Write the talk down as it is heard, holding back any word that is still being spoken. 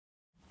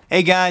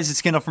Hey guys,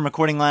 it's Kendall from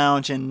Recording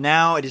Lounge, and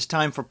now it is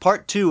time for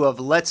part 2 of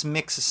Let's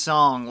Mix a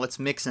Song. Let's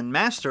mix and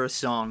master a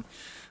song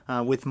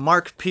with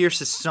Mark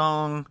Pierce's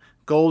song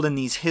Gold in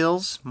These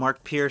Hills.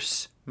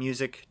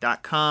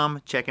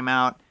 MarkPierceMusic.com. Check him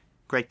out.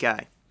 Great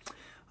guy.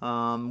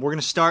 We're going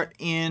to start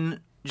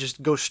in,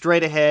 just go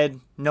straight ahead,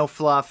 no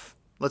fluff.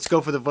 Let's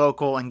go for the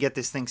vocal and get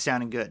this thing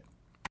sounding good.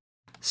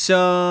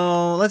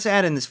 So let's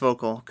add in this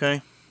vocal,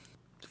 okay?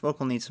 This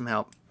vocal needs some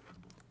help.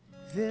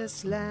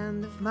 This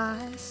land of my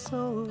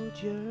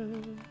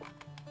soldier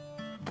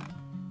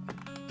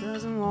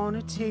doesn't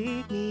want to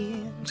take me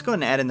in. Let's go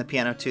ahead and add in the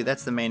piano too.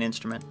 That's the main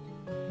instrument.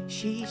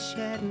 She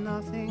shed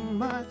nothing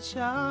much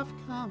of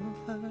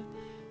comfort,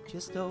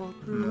 just old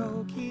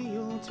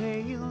parochial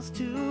tales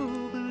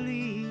to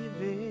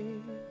believe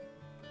in.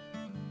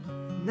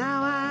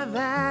 Now I've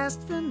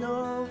asked for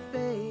no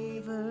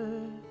favor,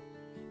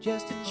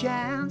 just a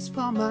chance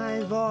for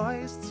my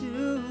voice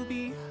to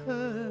be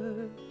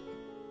heard.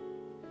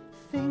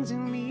 Things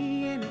in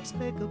me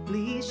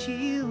inexplicably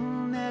she'll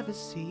never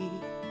see.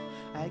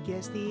 I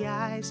guess the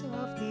eyes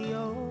of the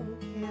old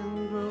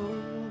can grow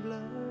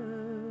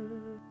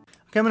blurred.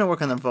 Okay, I'm going to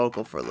work on the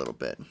vocal for a little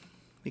bit,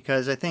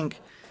 because I think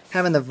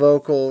having the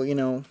vocal,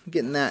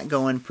 getting that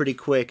going pretty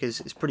quick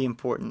is pretty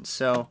important.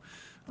 So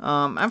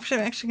I'm actually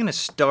going to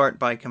start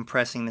by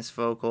compressing this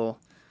vocal.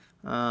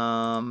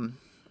 It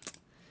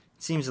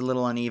seems a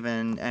little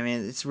uneven. I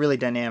mean, it's really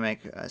dynamic,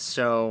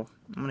 so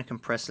I'm going to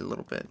compress it a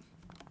little bit.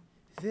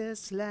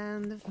 This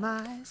land of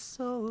my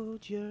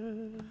soldier.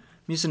 I'm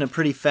using a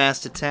pretty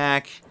fast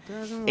attack,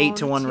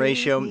 8-to-1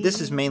 ratio.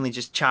 This is mainly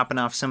just chopping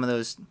off some of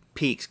those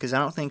peaks, because I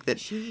don't think that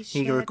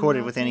he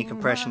recorded with any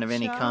compression of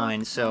any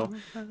kind. So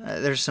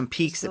there's some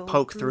peaks that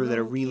poke through that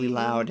are really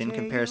loud in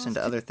comparison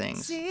to other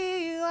things.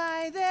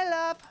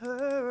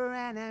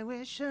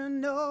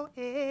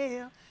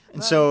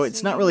 And so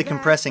it's not really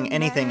compressing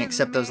anything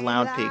except those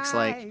loud peaks.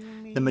 Like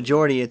the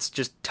majority, it's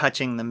just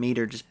touching the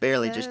meter, just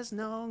barely, just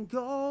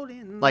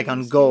like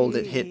on Gold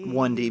it hit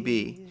 1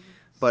 dB,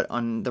 but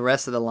on the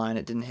rest of the line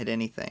it didn't hit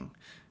anything.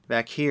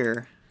 Back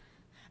here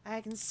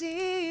on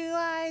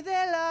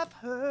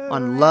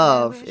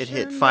Love it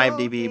hit 5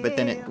 dB, but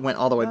then it went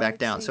all the way back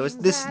down. So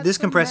this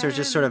compressor is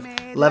just sort of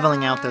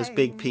leveling out those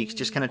big peaks,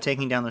 just kind of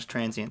taking down those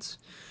transients.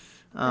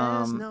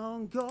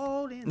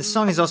 The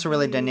song is also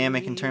really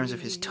dynamic in terms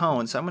of his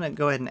tone, so I'm going to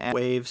go ahead and add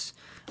waves.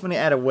 I'm going to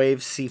add a wave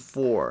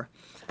C4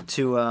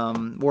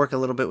 to work a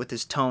little bit with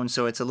his tone,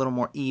 so it's a little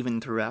more even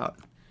throughout.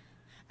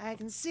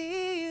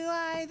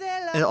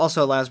 It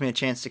also allows me a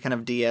chance to kind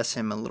of de-ess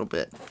him a little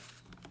bit.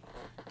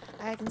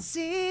 I can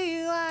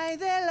see why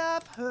they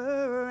love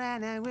her,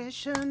 and I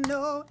wish her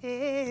no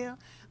ill,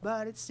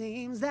 but it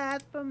seems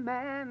that the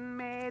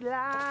man-made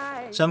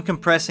life. So I'm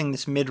compressing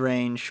this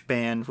mid-range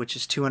band, which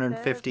is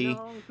 250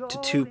 to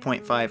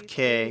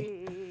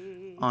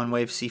 2.5K on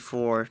wave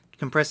C4,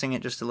 compressing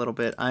it just a little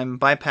bit. I'm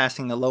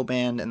bypassing the low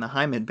band and the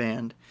high mid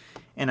band,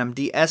 and I'm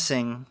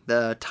de-essing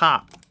the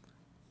top,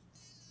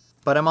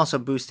 but I'm also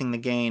boosting the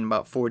gain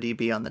about 4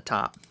 dB on the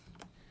top.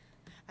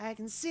 I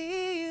can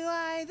see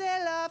why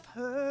they love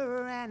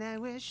her, and I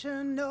wish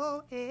her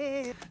no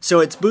ill. So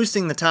it's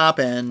boosting the top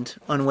end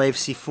on wave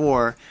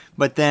C4,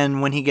 but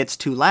then when he gets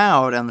too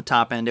loud on the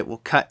top end, it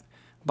will cut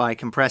by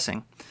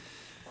compressing,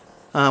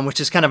 which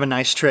is kind of a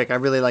nice trick. I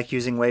really like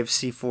using wave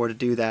C4 to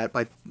do that,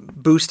 by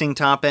boosting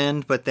top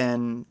end, but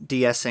then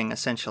de-essing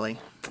essentially.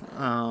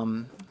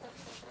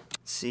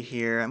 Let's see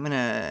here. I'm going to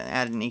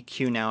add an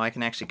EQ now. I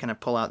can actually kind of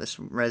pull out this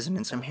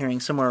resonance. I'm hearing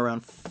somewhere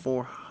around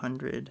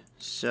 400.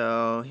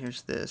 So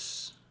here's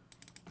this.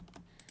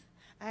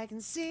 I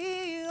can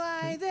see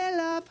why they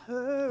love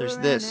her. There's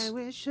this. And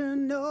I wish her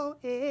no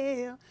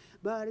ill,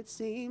 but it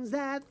seems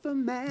that for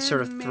man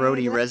Sort of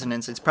throaty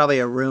resonance. It's probably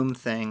a room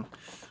thing.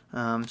 So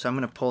I'm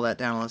going to pull that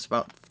down. It's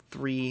about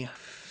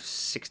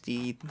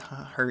 360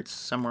 hertz,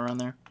 somewhere around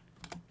there.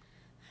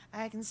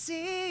 I can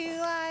see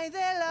why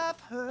they love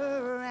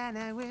her, and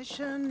I wish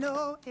her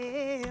no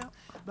ill,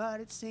 but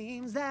it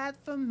seems that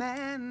for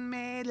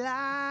man-made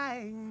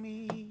like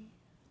me.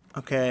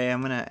 Okay,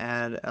 I'm going to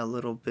add a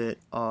little bit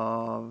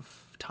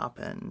of top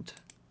end.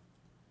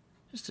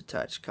 Just a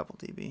touch, a couple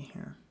dB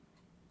here.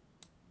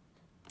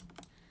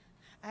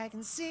 I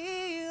can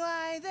see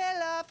why they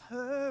love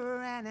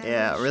her, and I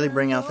yeah, wish really her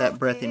bring out that no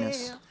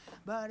breathiness. ill,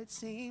 but it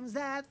seems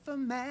that for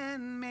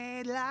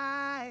man-made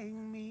like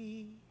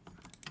me.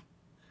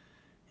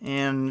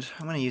 And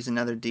I'm going to use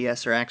another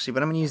de-esser actually,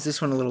 but I'm going to use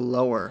this one a little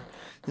lower.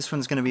 This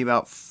one's going to be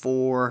about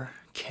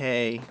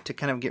 4K to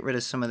kind of get rid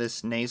of some of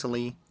this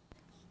nasally.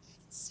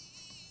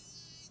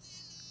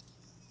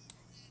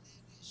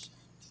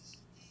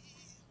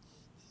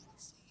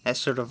 That's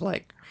sort of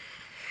like,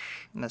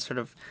 that sort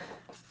of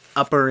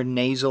upper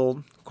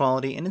nasal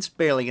quality, and it's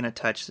barely going to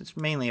touch. It's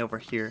mainly over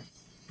here.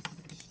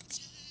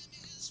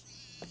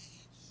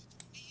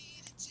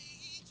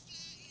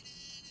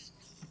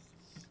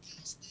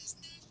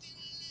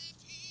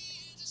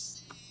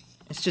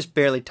 It's just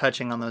barely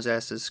touching on those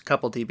S's,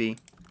 couple dB.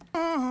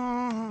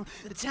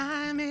 The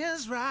time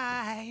is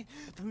right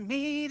for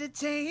me to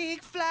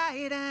take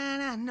flight,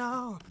 and I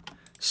know.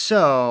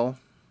 So,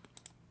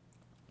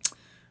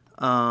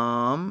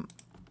 the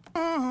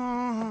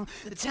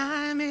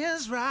time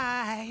is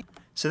right.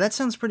 so that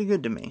sounds pretty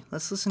good to me.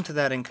 Let's listen to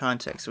that in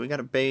context. So we got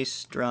a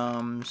bass,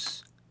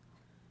 drums.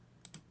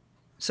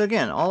 So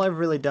again, all I've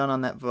really done on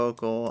that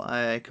vocal,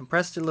 I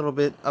compressed it a little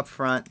bit up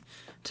front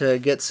to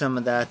get some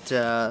of that,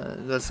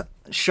 those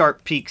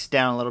sharp peaks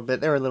down a little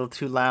bit. They were a little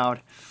too loud.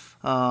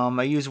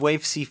 I use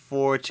Wave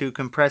C4 to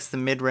compress the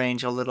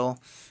mid-range a little,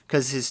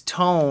 because his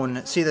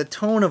tone, see the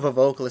tone of a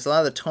vocalist, a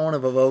lot of the tone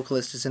of a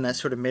vocalist is in that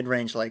sort of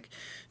mid-range, like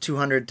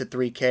 200 to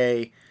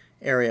 3K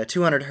area,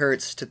 200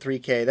 hertz to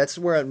 3K. That's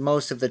where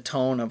most of the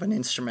tone of an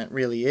instrument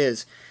really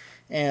is.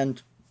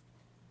 And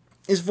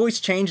his voice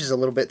changes a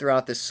little bit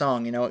throughout this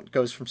song. You know, it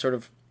goes from sort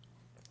of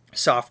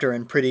softer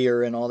and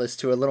prettier and all this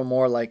to a little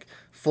more like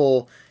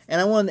full.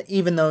 And I want to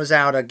even those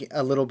out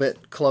a little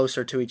bit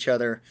closer to each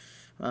other.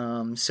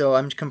 So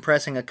I'm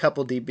compressing a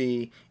couple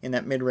dB in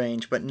that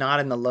mid-range, but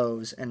not in the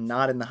lows and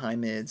not in the high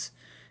mids.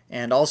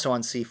 And also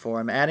on C4,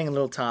 I'm adding a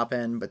little top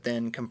end, but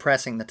then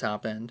compressing the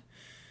top end.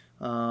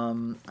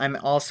 I'm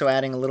also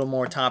adding a little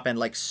more top end,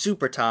 like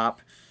super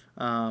top,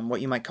 what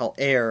you might call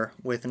air,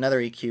 with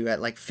another EQ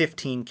at like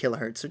 15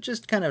 kilohertz. So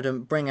just kind of to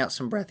bring out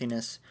some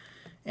breathiness.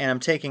 And I'm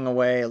taking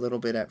away a little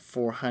bit at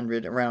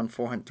 400, around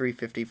 400,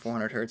 350,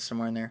 400 hertz,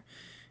 somewhere in there.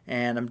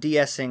 And I'm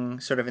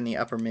de-essing sort of in the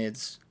upper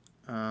mids,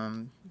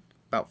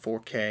 about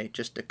 4K,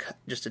 just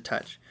a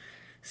touch.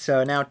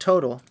 So now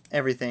total,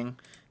 everything,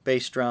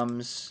 bass,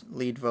 drums,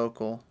 lead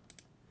vocal,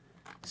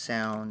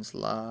 sounds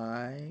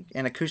like,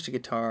 and acoustic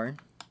guitar,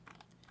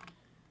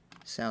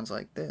 sounds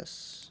like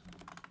this.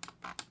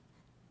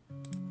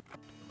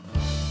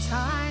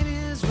 Time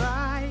is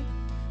right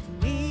for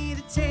me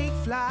to take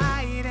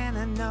flight, and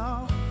I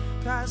know,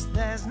 'cause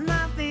there's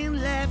nothing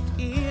left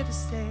here to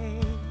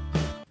say.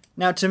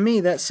 Now to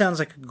me that sounds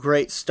like a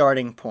great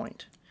starting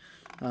point.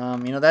 You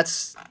know,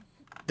 that's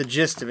the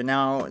gist of it.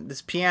 Now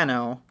this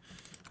piano,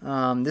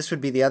 this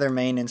would be the other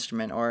main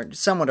instrument, or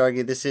some would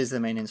argue this is the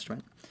main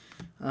instrument.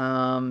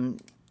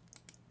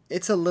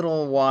 It's a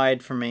little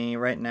wide for me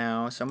right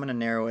now, so I'm going to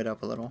narrow it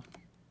up a little.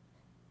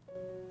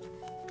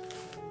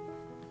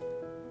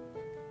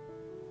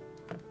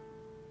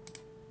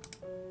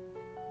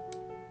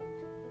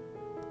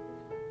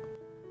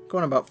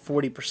 Going about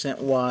 40%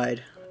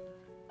 wide.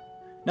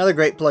 Another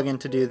great plugin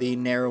to do the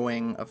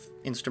narrowing of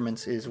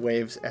instruments is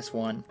Waves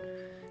S1.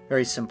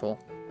 Very simple.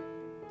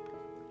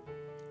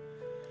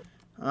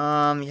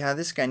 Yeah,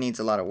 this guy needs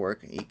a lot of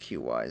work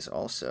EQ-wise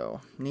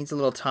also. Needs a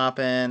little top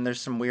end.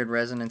 There's some weird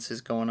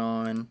resonances going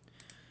on.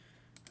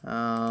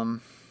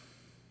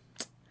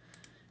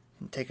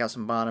 Take out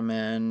some bottom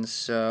end.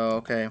 So,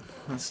 okay,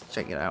 let's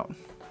check it out.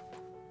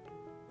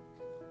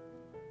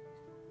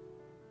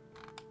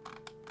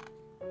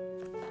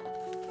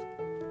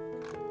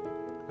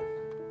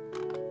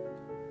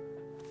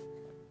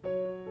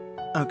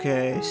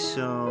 Okay,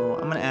 so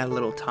I'm gonna add a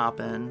little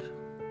top end.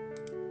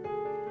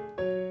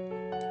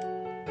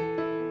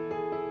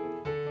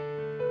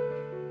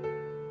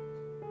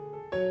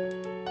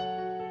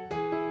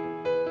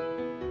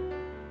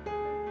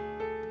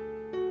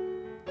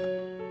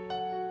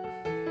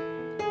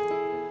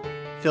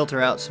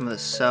 Filter out some of the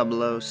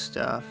sub-low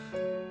stuff.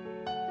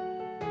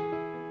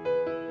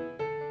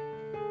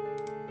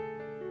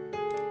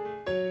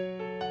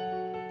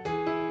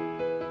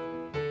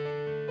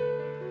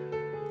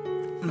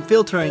 I'm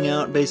filtering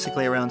out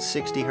basically around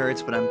 60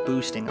 hertz, but I'm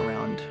boosting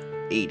around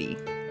 80.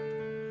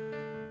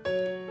 I'm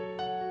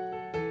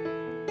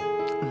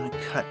going to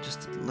cut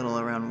just a little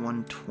around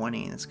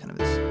 120. That's kind of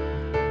this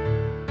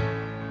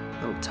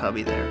little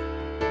tubby there.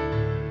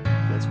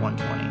 That's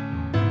 120.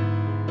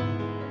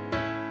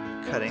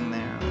 Cutting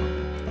there a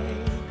little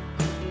bit.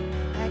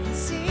 I can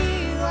see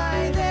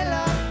why they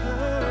love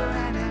her,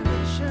 and I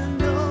wish I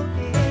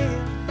knew it,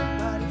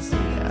 but it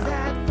seems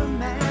that for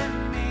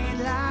man-made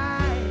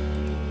life,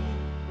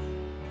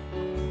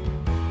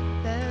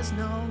 there's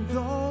no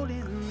gold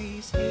in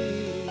these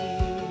hills.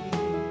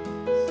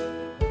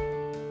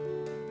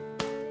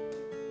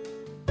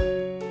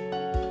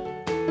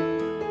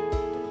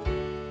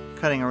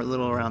 Cutting a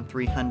little around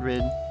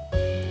 300.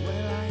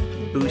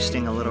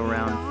 Boosting a little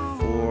around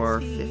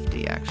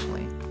 450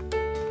 actually.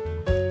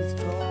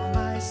 Withdraw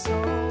my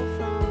soul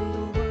from the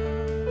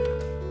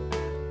world,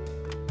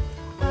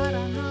 but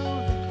I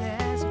know that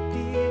there's a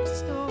big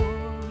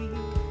story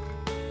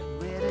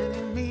written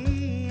in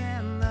me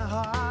and the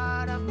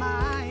heart of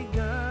my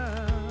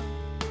girl.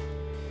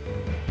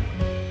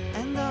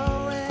 And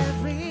though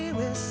every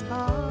whisper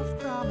of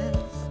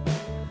promise.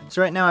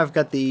 So right now I've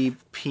got the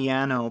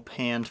piano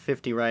panned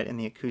 50 right and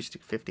the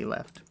acoustic 50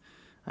 left.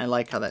 I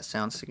like how that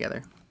sounds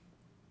together.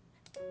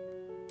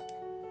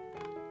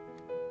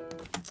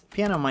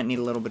 Piano might need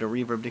a little bit of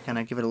reverb to kind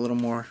of give it a little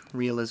more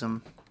realism.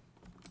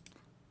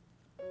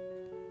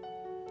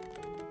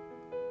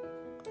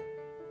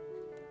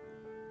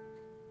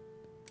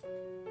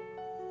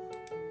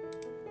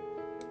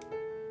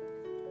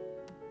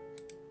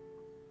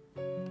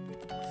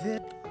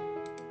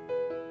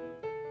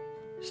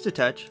 Just a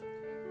touch.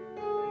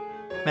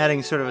 I'm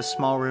adding sort of a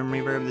small room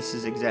reverb. This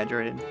is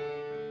exaggerated.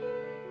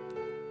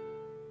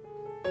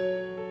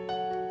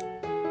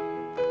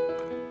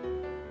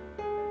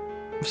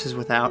 This is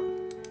without.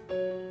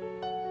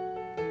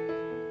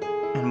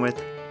 And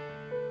with.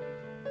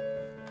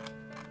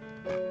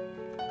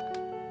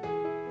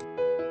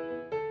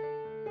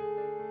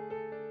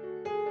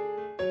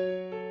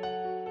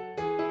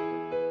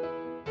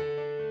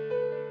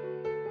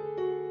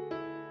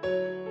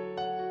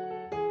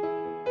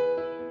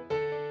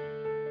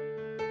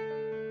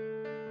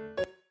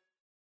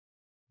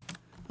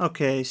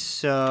 Okay,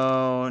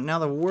 so now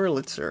the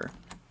Wurlitzer.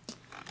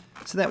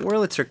 So that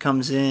Wurlitzer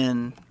comes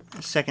in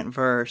the second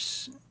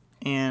verse,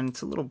 and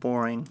it's a little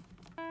boring.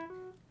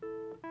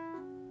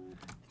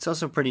 It's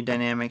also pretty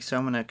dynamic, so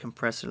I'm going to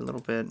compress it a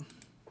little bit. Get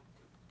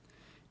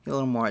a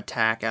little more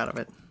attack out of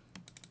it.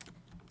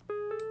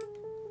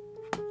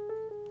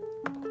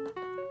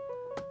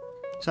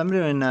 So I'm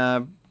doing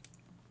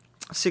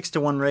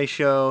 6-to-1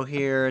 ratio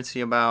here. It's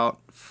about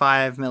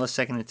 5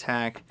 millisecond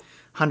attack,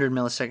 100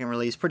 millisecond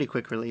release, pretty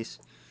quick release.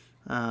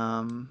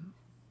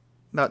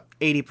 About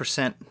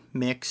 80%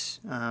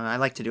 mix. I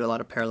like to do a lot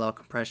of parallel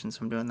compression,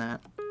 so I'm doing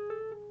that.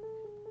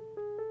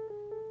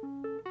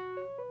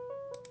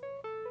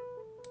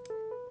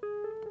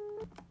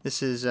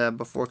 This is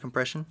before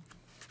compression.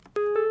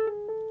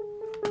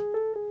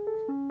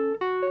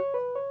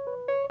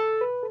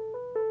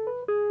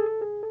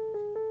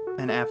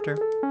 And after.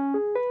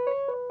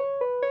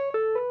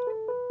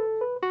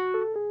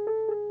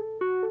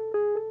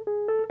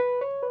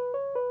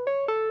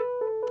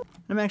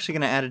 I'm actually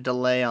going to add a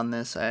delay on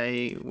this.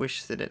 I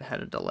wish that it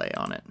had a delay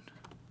on it.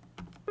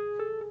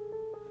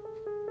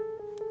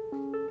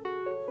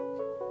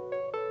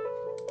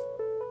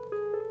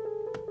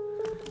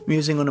 I'm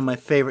using one of my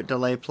favorite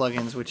delay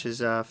plugins, which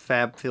is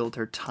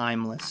FabFilter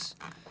Timeless.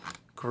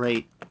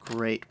 Great,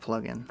 great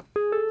plugin.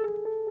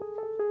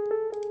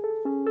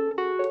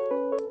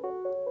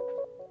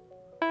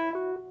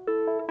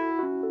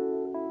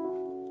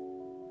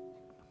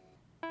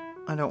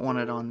 I don't want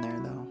it on there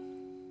though.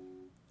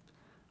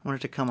 I want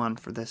it to come on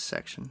for this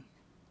section.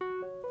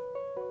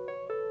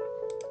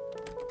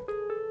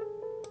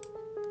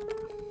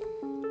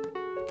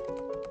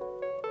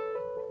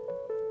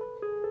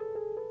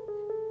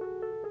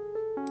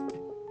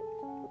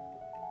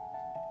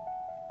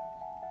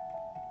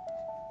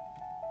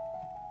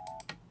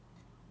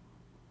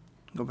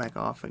 Go back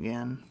off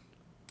again.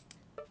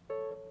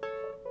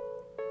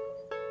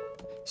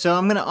 So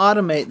I'm going to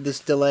automate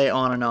this delay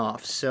on and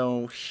off.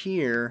 So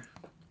here,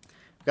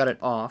 I've got it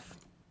off.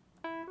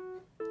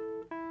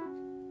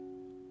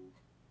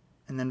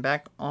 And then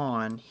back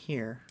on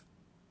here.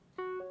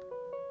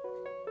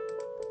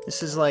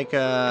 This is like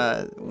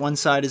one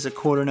side is a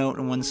quarter note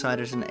and one side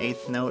is an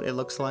eighth note, it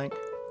looks like.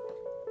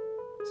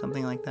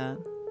 Something like that.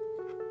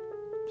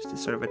 Just a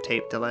sort of a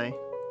tape delay.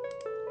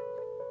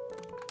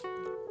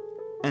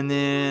 And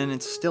then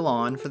it's still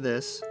on for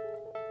this.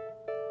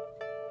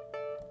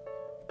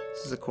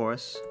 This is the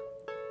chorus.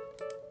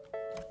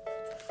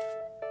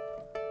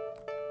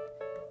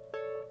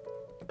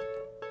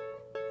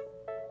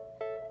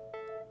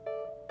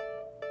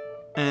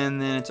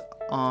 And then it's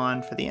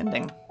on for the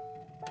ending.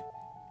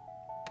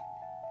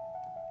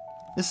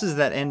 This is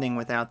that ending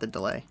without the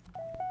delay.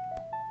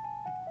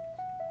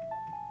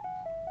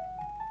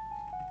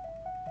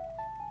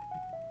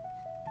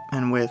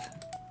 And with.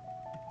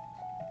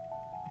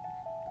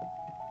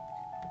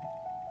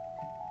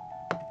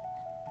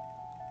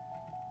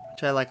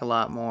 Which I like a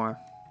lot more.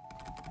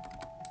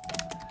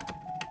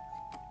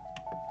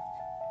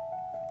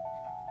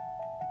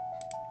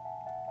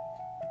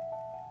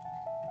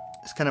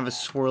 It's kind of a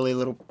swirly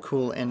little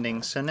cool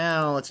ending. So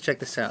now let's check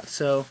this out.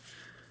 So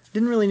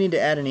didn't really need to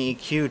add any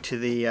EQ to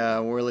the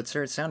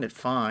Wurlitzer. It sounded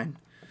fine.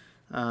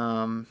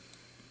 On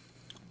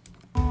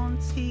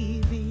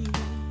TV,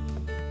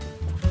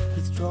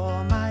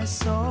 withdraw my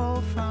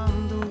soul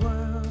from the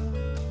world.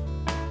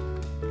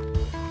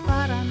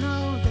 But I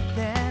know that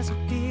there's a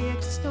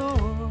big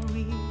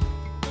story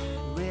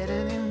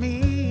written in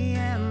me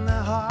and the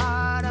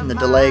heart of And the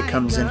delay my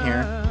comes in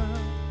here. girl.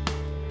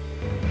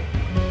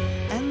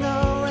 And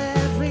though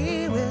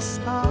every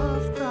whisper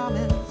of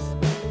promise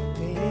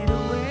faded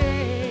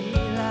away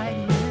like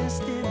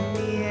mist in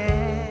the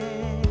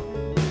air,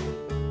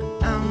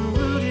 I'm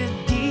rooted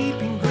deep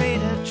in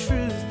greater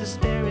truth. The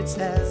Spirit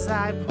says,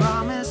 I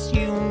promise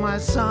you, my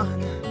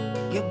son,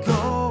 you're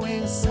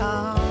going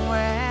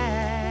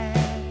somewhere.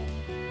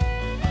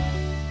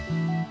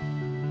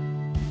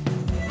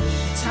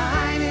 The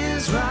time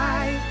is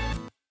right.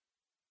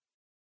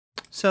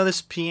 So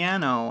this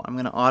piano, I'm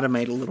going to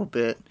automate a little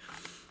bit.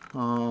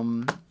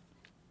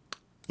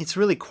 It's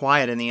really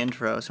quiet in the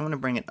intro, so I'm going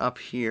to bring it up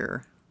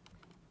here.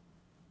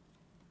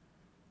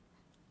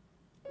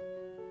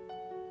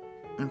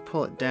 And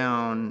pull it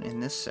down in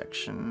this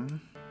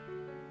section.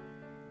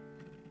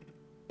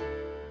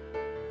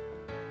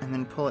 And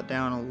then pull it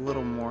down a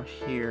little more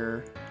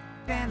here.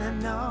 And I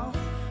know,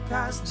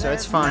 'cause So it's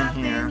there's fine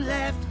nothing here.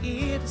 left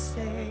here to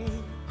say.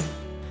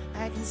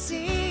 I can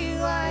see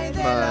why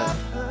they But-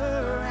 love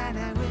her, and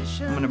I wish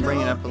I'm gonna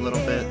bring it up a little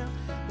bit.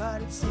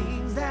 But it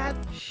seems that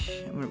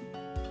I'm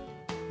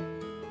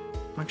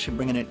actually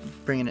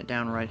bringing it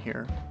down right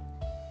here.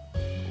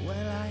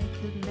 well, I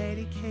could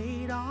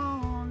medicate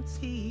on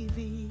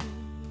TV,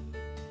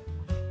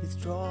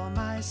 withdraw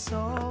my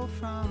soul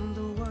from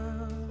the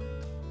world.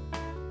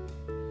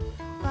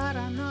 But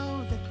I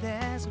know that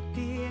there's a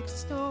big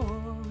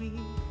story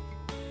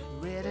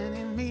written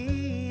in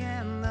me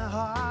and the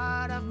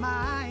heart of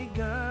my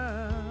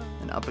girl.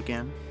 And up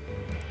again.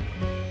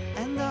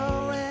 And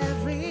though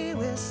every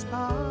whisper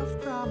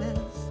of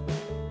promise.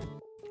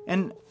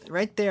 And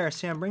right there,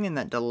 see, I'm bringing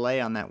that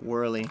delay on that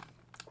whirly.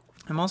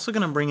 I'm also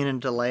going to bring in a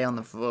delay on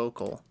the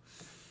vocal.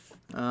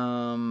 Maybe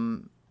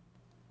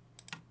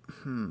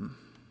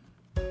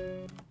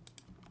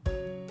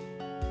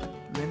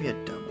a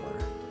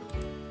doubler.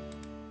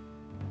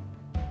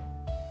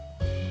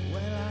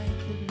 Well, I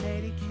could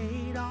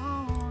medicate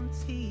on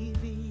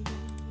TV,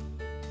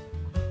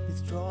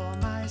 withdraw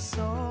my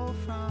soul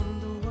from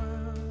the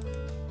world.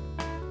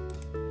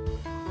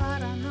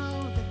 But I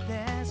know that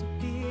there's a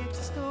big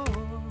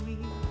story.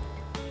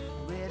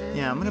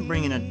 Yeah, I'm going to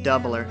bring in a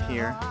doubler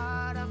here.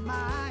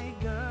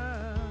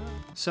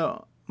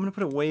 So I'm going to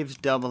put a waves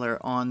doubler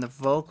on the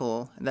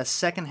vocal, the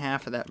second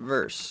half of that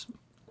verse,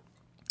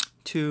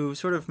 to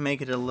sort of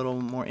make it a little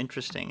more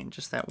interesting in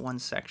just that one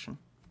section.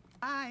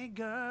 My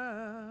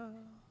girl.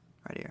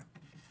 Right here.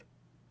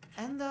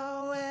 And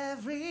though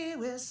every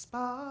whisper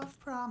of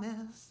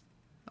promise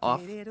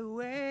Off. faded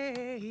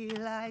away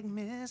like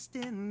mist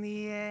in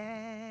the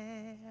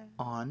air.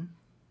 On.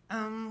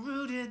 I'm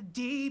rooted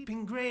deep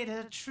in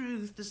greater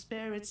truth. The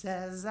Spirit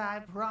says, I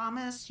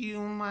promise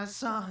you, my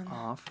son,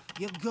 Off.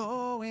 you're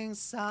going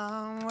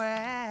somewhere.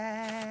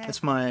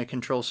 That's my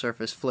control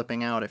surface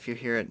flipping out if you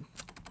hear it.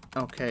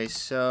 Okay,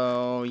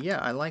 so yeah,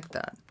 I like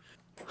that.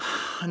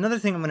 Another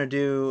thing I'm going to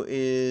do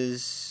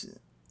is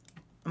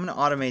I'm going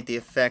to automate the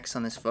effects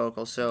on this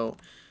vocal. So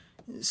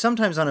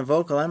sometimes on a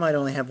vocal I might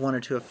only have 1 or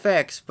 2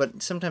 effects,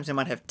 but sometimes I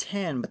might have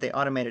 10, but they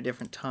automate at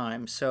different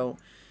times. So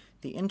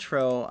the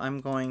intro, I'm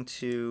going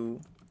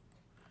to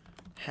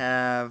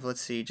have,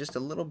 let's see, just a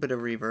little bit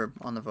of reverb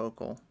on the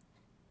vocal,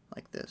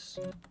 like this.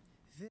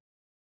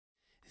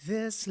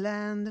 This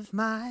land of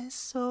my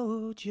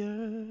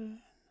sojourn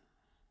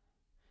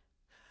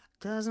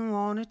doesn't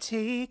want to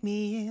take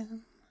me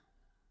in.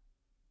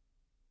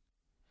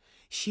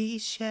 She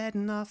shed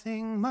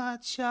nothing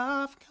much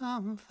of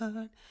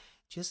comfort,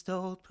 just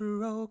old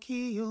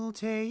parochial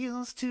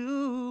tales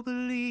to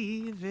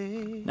believe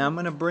it. Now I'm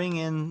going to bring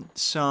in Now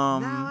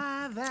some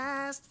I've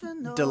asked for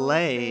no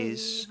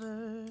delays.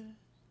 favor,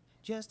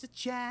 just a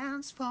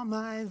chance for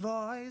my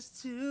voice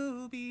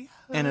to be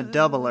heard. and a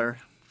doubler.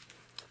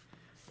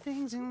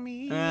 Things in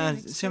me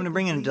See, I'm going to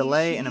bring in a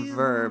delay and a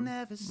verb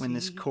when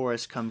this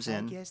chorus comes I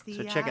in. guess So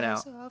the check it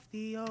out. eyes of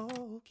the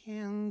old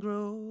can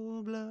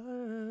grow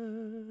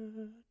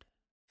blurred.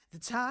 The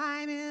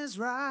time is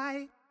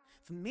right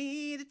for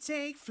me to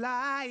take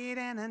flight,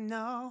 and I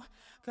know,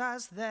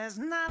 'cause there's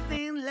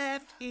nothing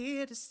left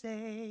here to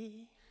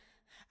say.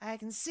 I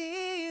can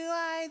see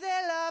why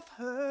they love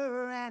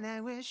her, and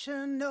I wish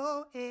her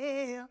no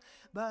ill,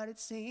 but it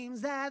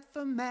seems that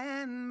for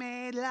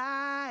man-made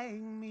like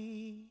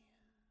me,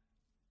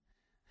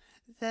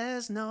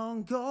 there's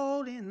no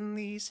gold in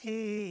these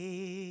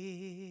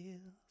hills.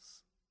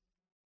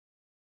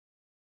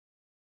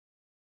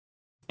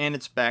 And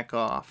it's back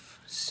off.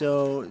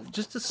 So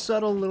just a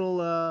subtle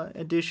little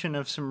addition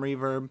of some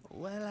reverb.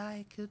 Well,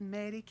 I could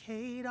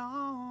medicate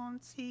on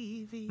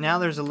TV. Now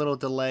there's a little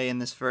delay in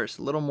this verse,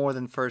 a little more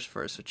than first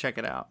verse, so check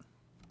it out.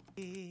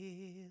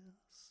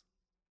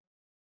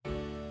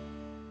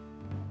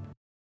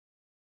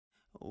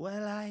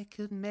 Well, I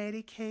could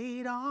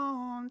medicate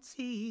on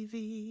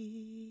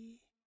TV,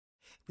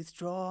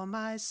 withdraw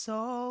my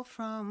soul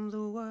from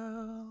the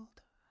world.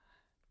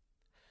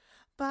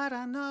 But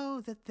I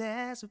know that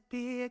there's a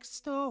big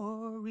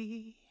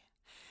story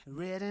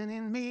written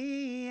in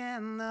me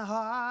and the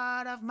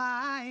heart of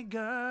my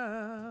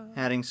girl.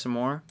 Adding some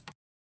more.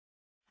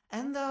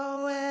 And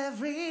though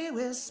every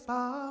whisper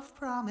of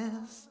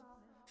promise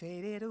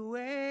faded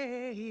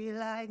away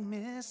like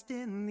mist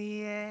in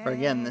the air. Or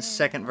again, the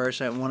second verse,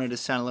 I wanted to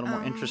sound a little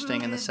more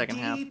interesting in the second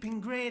half. Deep in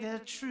greater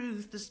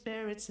truth, the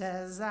Spirit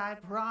says, I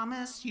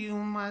promise you,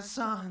 my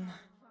son,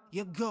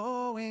 you're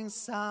going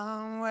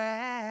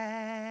somewhere.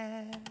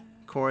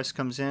 Chorus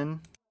comes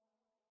in.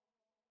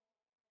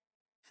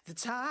 The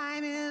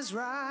time is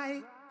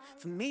right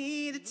for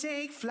me to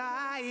take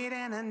flight,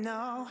 and I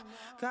know,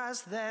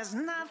 'cause there's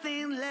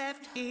nothing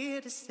left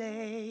here to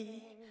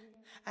say.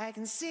 I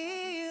can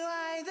see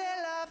why they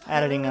love her,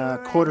 Adding a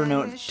quarter and I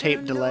note wish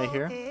tape her delay no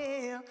here.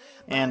 ill,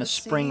 And but a it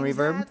spring seems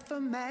reverb. that for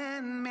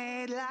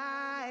man-made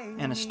like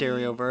And a me,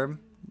 stereo verb.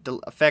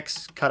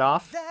 Effects cut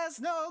off. there's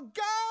no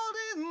gold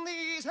in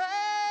these hills.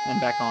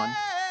 And back on.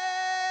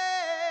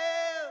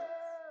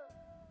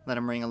 Let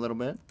them ring a little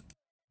bit.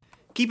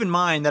 Keep in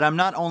mind that I'm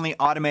not only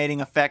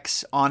automating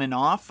effects on and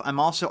off, I'm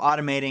also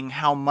automating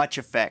how much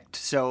effect,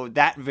 so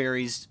that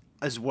varies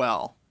as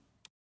well.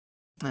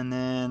 And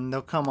then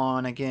they'll come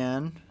on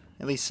again.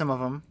 at least some of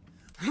them.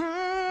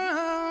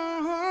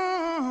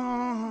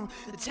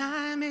 The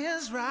time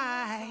is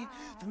right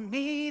for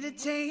me to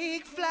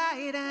take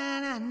flight,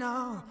 and I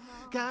know,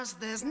 'cause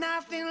there's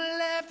nothing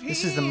left here.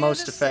 This is the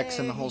most effects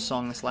in the whole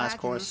song, this last I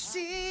can chorus.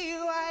 see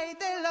why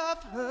they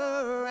love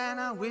her, and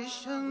I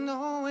wish her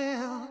no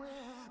ill,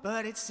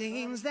 but it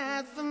seems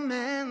that for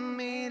men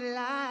made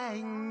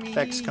like me,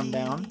 Effects come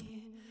down.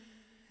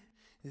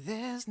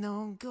 there's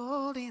no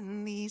gold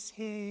in these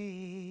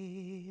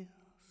hills.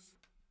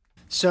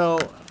 So,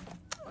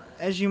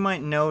 as you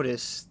might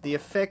notice, the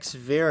effects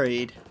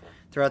varied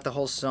throughout the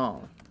whole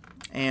song.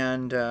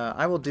 And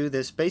I will do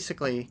this.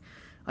 Basically,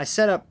 I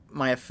set up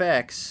my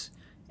effects,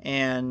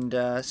 and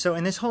so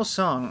in this whole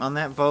song, on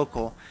that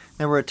vocal,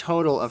 there were a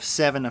total of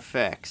 7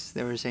 effects.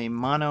 There was a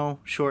mono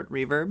short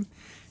reverb.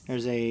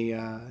 There's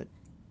a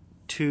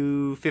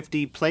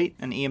 250 plate,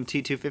 an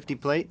EMT 250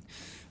 plate,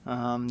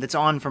 that's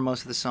on for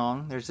most of the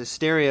song. There's a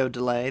stereo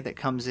delay that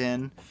comes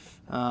in.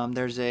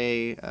 There's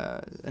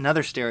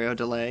another stereo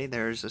delay.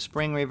 There's a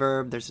spring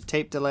reverb. There's a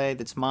tape delay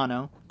that's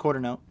mono, quarter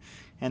note,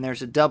 and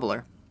there's a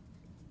doubler.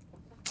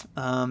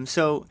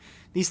 So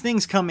these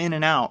things come in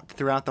and out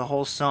throughout the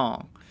whole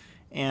song.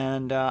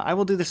 And I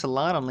will do this a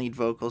lot on lead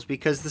vocals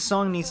because the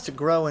song needs to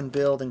grow and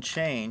build and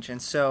change.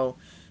 And so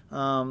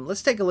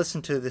let's take a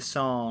listen to the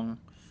song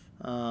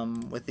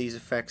with these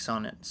effects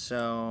on it.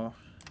 So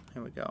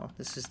here we go.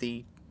 This is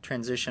the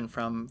transition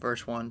from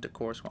verse 1 to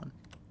chorus 1.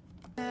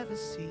 Never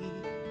see.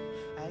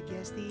 I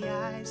guess the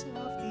eyes of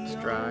the It's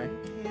dry,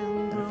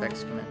 and and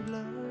effects come in.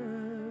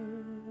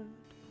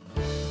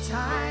 The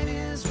time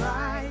is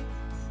right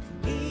for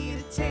me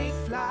to take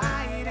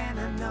flight, and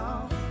I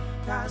know,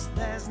 'cause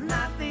there's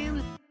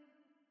nothing.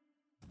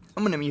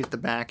 I'm going to mute the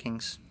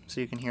backings so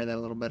you can hear that a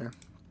little better.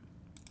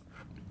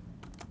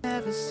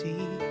 Never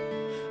see.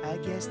 I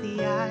guess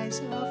the eyes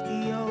of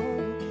the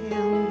old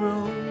can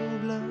grow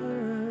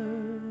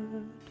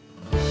blurred.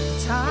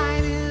 The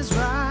time is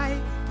right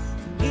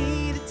for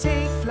me to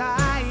take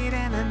flight,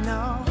 and I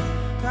know,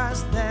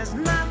 'cause there's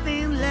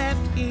nothing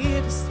left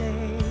here to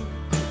say.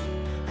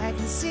 I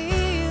can see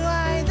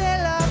why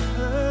they love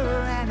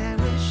her, and I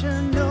wish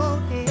her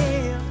no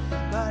ill,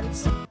 but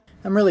it's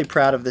I'm really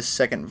proud of this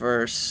second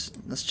verse.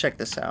 Let's check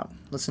this out.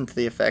 Listen to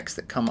the effects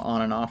that come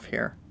on and off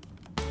here.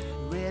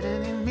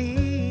 written in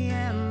me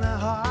and the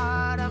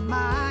heart of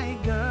my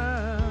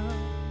girl.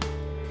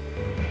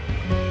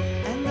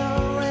 And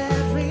though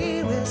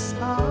every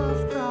wisp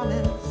of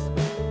promise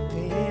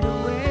faded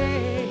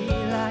away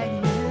like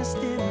mist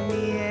in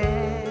the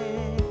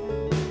air,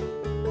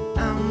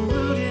 I'm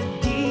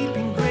rooted deep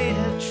in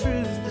greater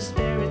truth. The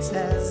Spirit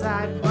says,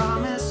 I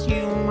promise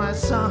you, my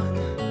son,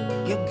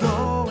 you're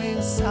going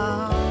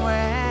somewhere.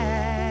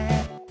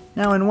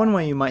 Now, in one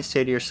way, you might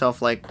say to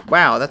yourself, like,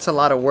 wow, that's a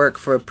lot of work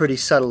for a pretty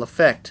subtle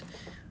effect.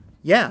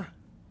 Yeah,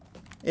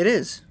 it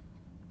is.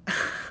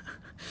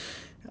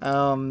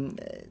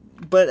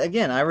 But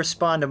again, I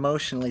respond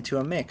emotionally to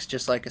a mix,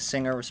 just like a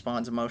singer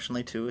responds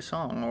emotionally to a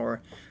song,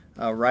 or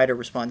a writer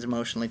responds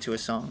emotionally to a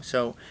song.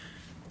 So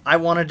I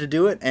wanted to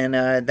do it, and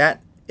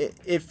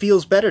it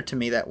feels better to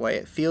me that way.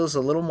 It feels a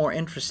little more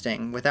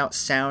interesting without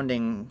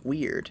sounding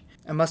weird.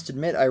 I must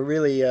admit, I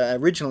really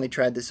originally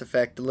tried this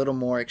effect a little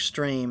more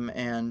extreme,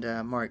 and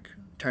Mark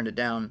turned it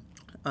down.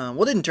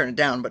 Well, didn't turn it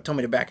down, but told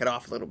me to back it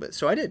off a little bit,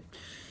 so I did.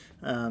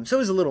 So it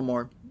was a little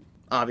more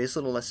obvious, a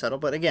little less subtle,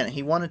 but again,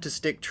 he wanted to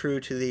stick true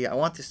to the, I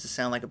want this to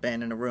sound like a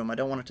band in a room. I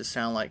don't want it to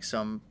sound like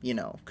some,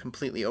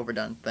 completely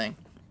overdone thing.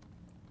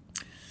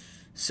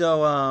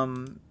 So,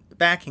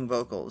 backing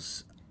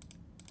vocals.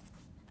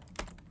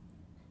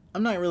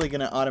 I'm not really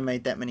going to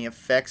automate that many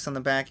effects on the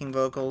backing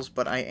vocals,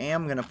 but I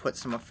am going to put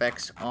some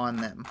effects on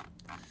them.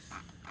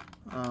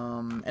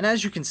 And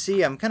as you can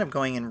see, I'm kind of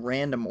going in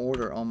random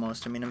order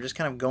almost. I mean, I'm just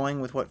kind of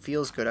going with what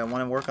feels good. I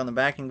want to work on the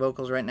backing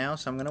vocals right now,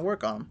 so I'm going to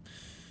work on them.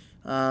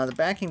 The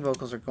backing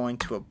vocals are going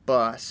to a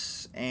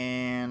bus,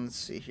 and let's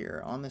see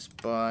here. On this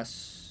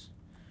bus,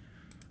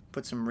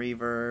 put some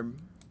reverb.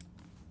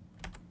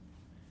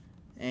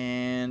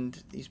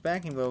 And these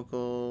backing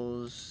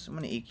vocals, I'm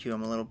going to EQ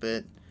them a little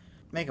bit.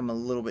 Make them a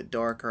little bit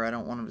darker. I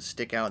don't want them to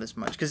stick out as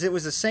much because it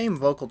was the same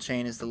vocal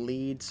chain as the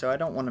lead, so I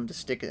don't want them to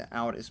stick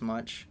out as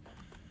much.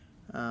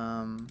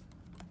 The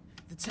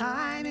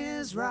time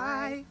is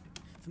right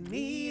for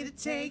me to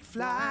take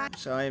flight.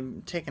 So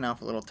I'm taking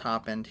off a little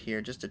top end here,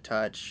 just a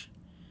touch.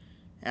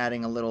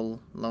 Adding a little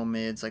low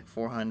mids like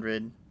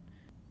 400.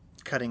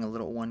 Cutting a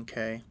little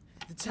 1K.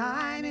 The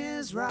time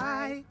is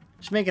right.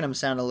 Just making them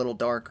sound a little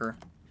darker.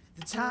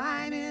 The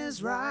time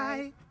is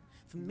right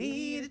for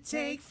me to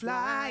take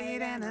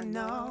flight, and I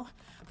know,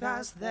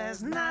 'cause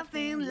there's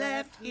nothing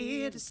left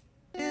here to say.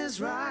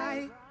 Is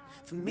right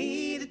for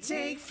me to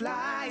take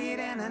flight,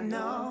 and I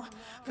know,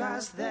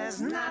 'cause there's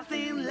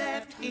nothing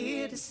left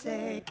here to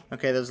say.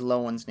 Okay, those low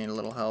ones need a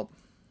little help,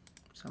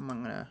 so I'm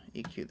gonna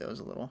EQ those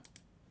a little.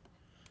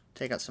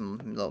 Take out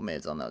some low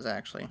mids on those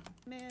actually.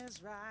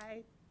 Is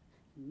right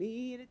for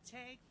me to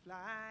take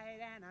flight,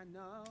 and I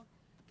know,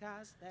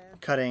 'cause there's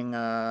Cutting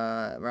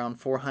around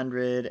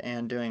 400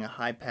 and doing a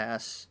high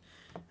pass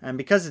And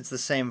because it's the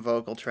same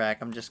vocal track,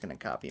 I'm just going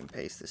to copy and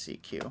paste this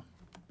EQ.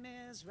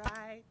 Is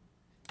right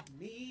for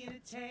me to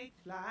take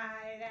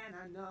flight, and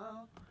I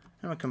know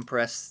I'm going to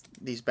compress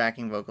these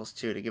backing vocals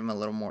too to give them a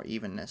little more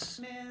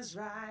evenness. is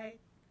right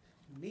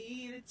for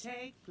me to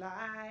take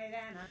flight,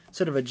 and I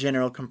Sort of a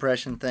general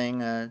compression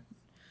thing.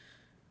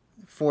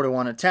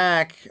 4-to-1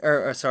 attack,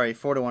 or sorry,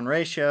 4-to-1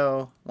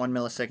 ratio, 1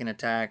 millisecond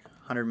attack,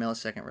 100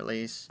 millisecond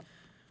release,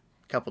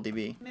 couple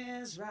dB.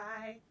 is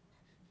right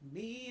for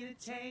me to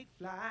take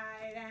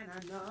flight, and I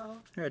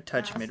know They're a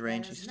touch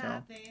mid-rangey still.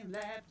 nothing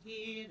left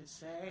here to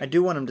say. I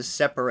do want them to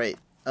separate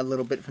a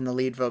little bit from the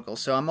lead vocal,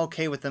 so I'm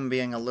okay with them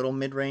being a little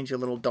mid-range, a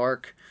little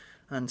dark,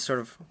 and sort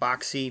of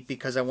boxy,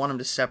 because I want them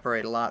to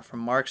separate a lot from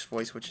Mark's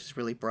voice, which is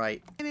really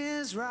bright. It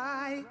is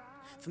right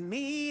for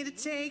me to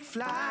take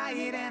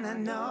flight, and I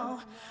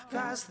know,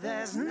 'cause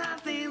there's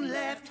nothing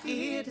left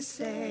here to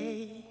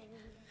say.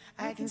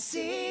 I can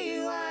see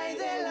why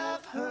they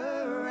love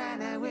her,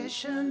 and I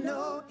wish I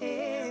know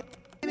it.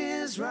 It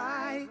is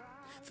right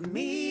for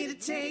me to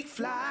take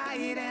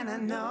flight, and I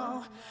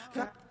know,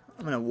 'cause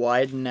I'm going to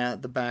widen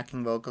out the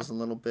backing vocals a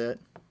little bit.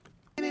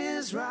 it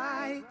is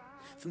right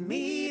for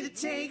me to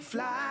take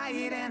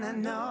flight, and I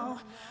know,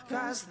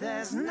 'cause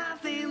there's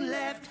nothing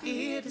left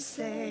here to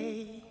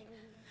say.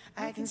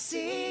 I can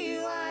see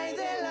why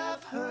they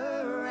love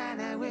her,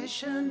 and I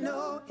wish I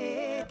know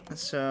it.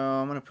 So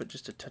I'm going to put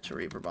just a touch of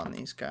reverb on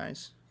these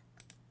guys.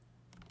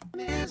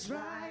 It's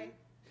right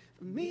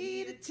for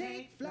me to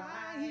take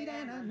flight,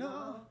 and I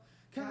know,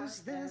 'cause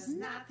there's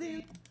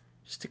nothing.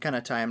 Just to kind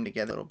of tie them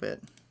together a little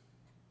bit.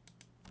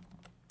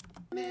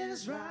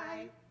 It's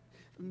right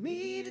for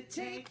me to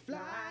take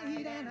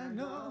flight, and I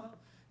know,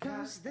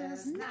 'cause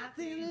there's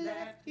nothing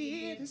left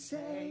here to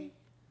say.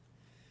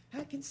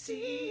 I can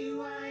see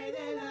why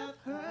they love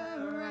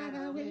her, and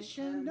I wish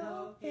I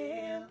know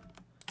it.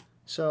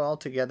 So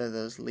altogether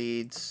those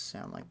leads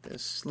sound like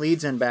this.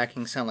 Leads and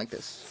backing sound like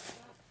this.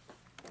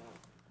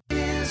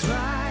 It's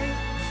right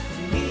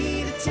for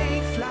me to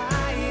take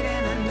flight,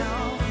 and I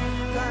know,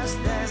 'cause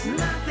there's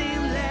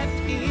nothing left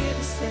here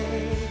to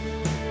say.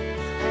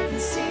 I can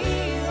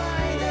see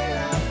why they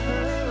love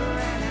her,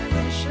 and I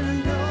wish I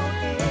know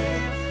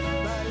it.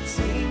 But it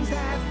seems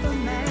that for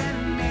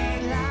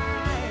man-made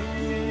like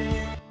me,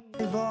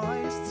 a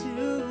voice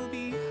to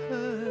be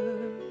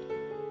heard,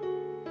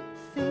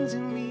 things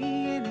in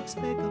me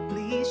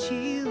inexplicably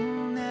she'll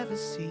never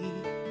see.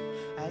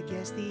 I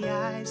guess the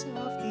eyes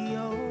of the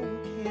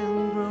old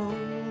can grow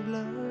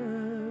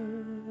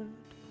blurred.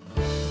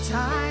 The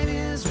time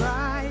is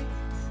right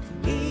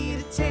for me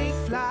to take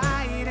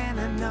flight, and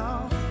I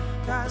know,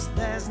 'cause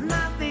there's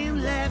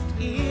nothing left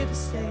here to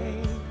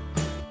say.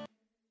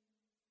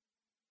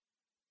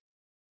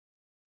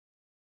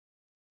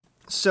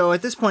 So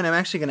at this point I'm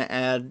actually going to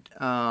add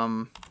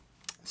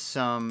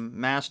some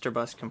master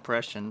bus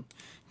compression.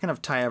 Kind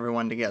of tie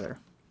everyone together.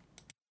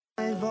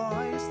 My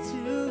voice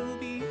to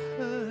be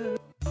heard,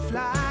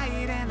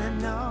 flight, and I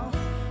know,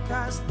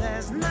 'cause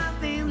there's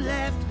nothing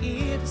left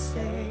here to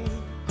say.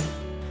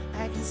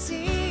 I can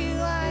see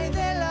why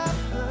they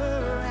love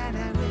her, and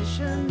I wish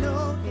I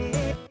know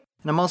it.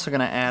 And I'm also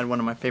going to add one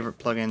of my favorite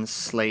plugins,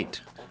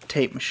 Slate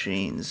Tape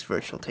Machines,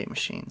 virtual tape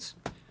machines.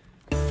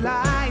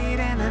 Flight,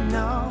 and I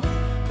know,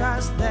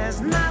 'cause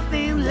there's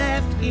nothing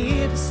left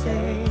here to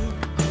say.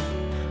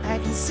 I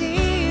can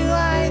see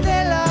why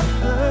they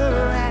love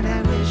her, and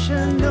I wish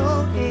I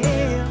know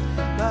it.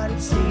 But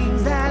it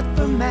seems that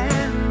for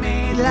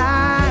man-made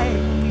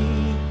like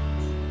me,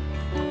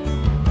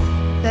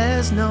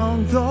 there's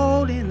no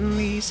gold in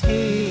these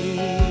hills.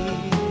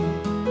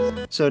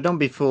 So don't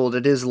be fooled,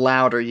 it is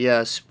louder,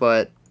 yes,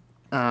 but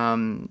I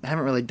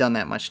haven't really done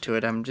that much to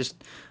it. I'm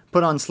just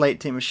put on Slate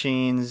Tape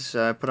Machines,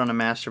 put on a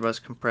master bus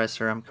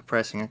compressor. I'm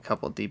compressing a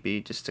couple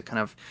dB just to kind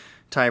of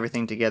tie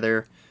everything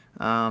together.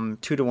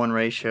 2-to-1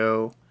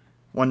 ratio,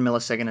 1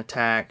 millisecond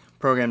attack,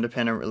 program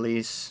dependent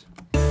release.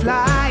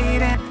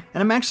 And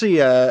I'm actually,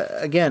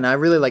 again, I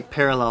really like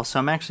parallel, so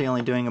I'm actually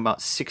only doing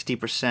about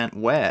 60%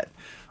 wet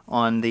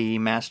on the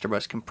master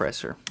bus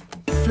compressor.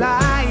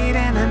 Flight,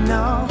 and I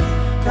know,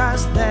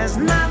 'cause there's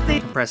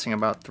nothing. Compressing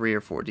about 3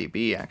 or 4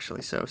 dB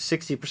actually, so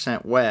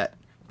 60% wet,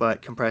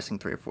 but compressing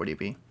 3 or 4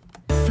 dB.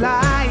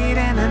 Flight,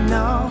 and I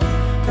know,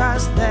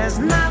 'cause there's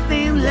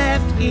nothing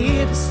left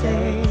here to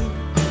say.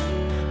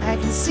 I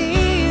can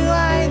see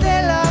why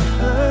they love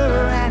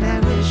her, and I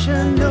wish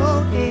I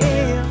know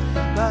it.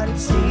 But it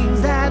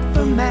seems that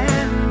for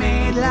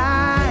man-made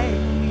like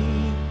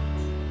me,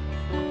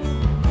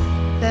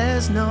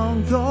 there's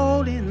no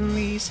gold in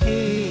these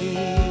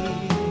hills.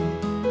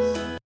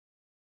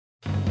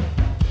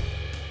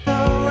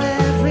 Oh,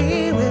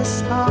 every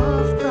whisper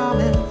of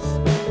promise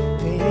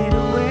faded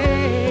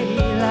away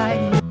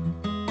like me.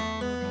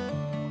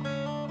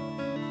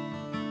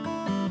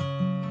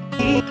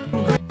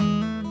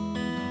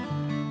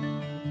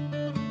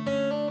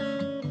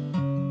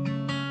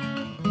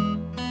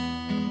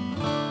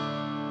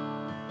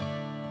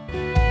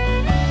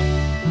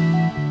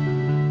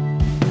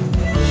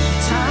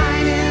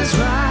 Time is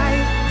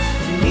right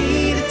for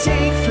me to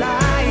take flight.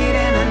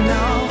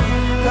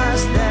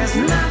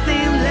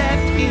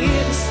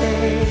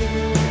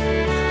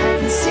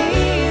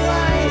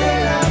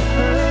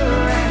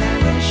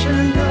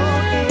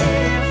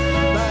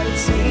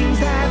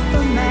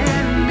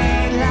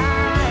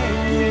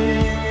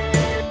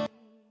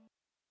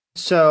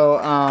 So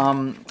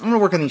I'm going to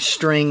work on these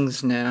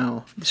strings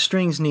now. The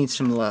strings need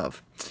some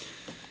love.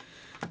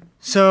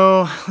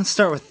 So let's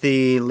start with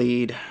the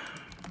lead.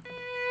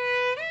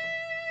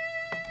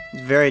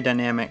 It's very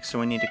dynamic, so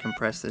we need to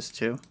compress this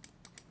too.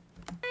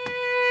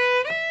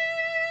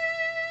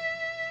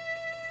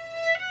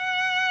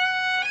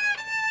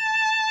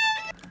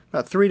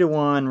 About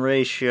 3-to-1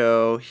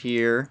 ratio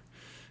here.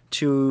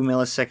 2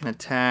 millisecond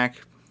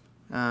attack.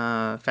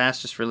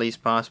 Fastest release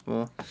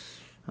possible.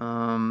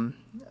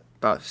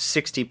 About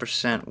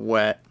 60%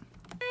 wet.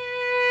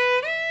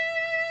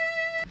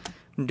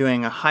 I'm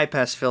doing a high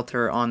pass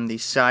filter on the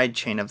side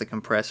chain of the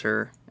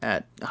compressor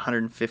at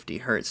 150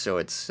 hertz, so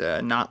it's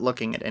not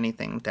looking at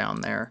anything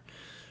down there.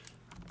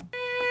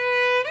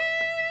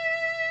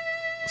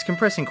 It's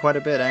compressing quite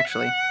a bit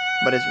actually,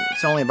 but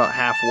it's only about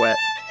half wet.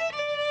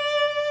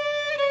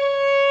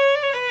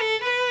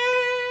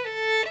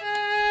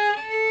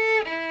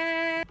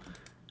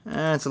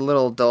 And it's a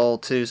little dull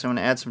too, so I'm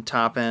going to add some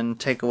top end,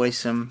 take away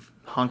some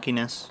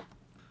honkiness.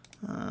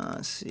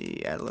 Let's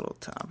see, add a little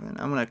top end.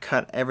 I'm going to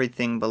cut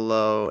everything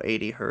below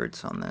 80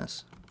 hertz on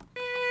this.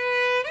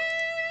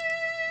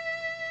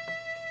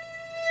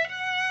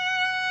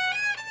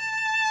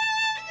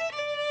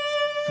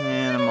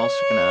 And I'm also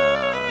going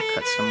to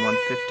cut some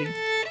 150.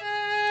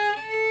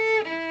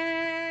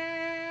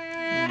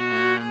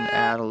 And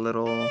add a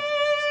little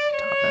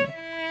top end.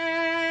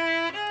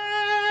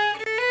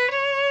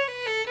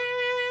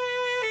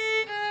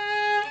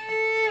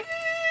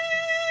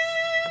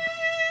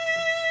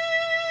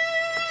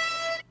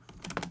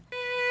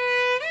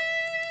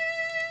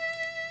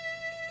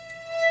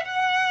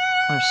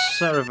 There's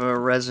sort of a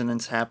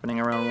resonance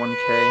happening around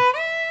 1K.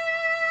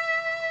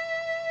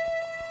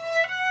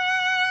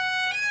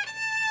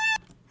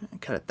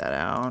 Cut that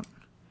out.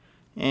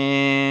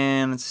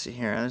 And let's see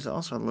here. There's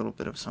also a little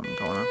bit of something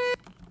going on.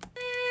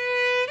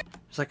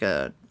 There's like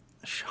a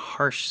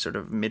harsh sort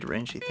of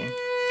mid-rangey thing.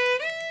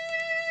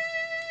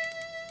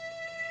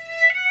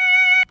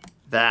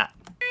 That.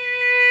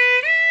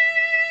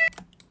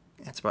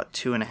 That's about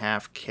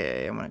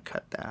 2.5K. I'm going to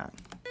cut that.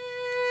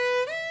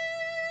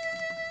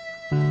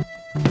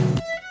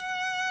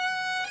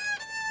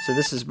 So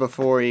this is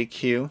before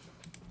EQ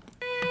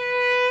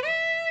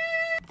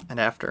and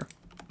after.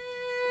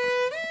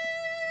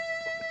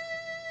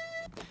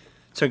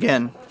 So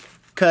again,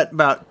 cut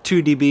about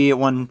 2 dB at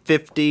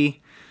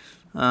 150,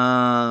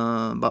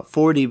 about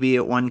 4 dB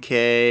at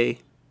 1K,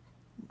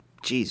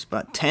 geez,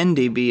 about 10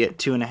 dB at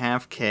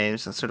 2.5K.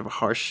 There's a sort of a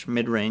harsh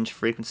mid-range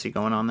frequency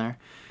going on there.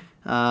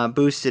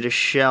 Boosted a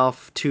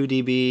shelf 2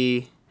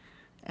 dB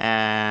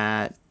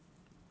at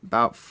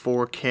about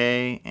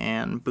 4K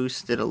and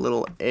boosted a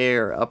little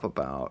air up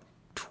about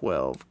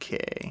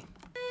 12K.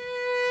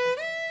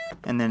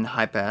 And then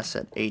high pass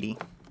at 80.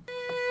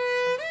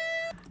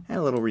 Add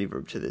a little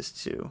reverb to this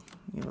too.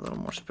 Give it a little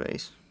more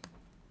space.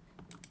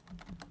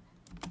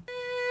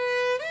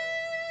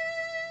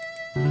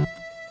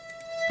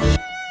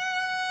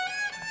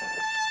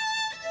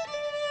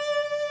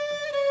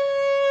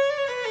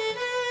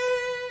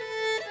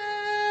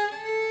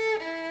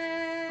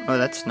 Oh,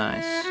 that's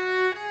nice.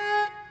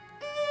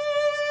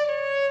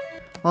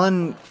 Well,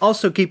 and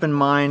also keep in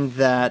mind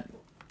that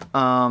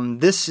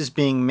this is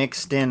being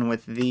mixed in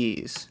with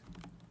these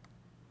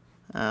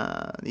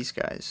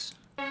guys.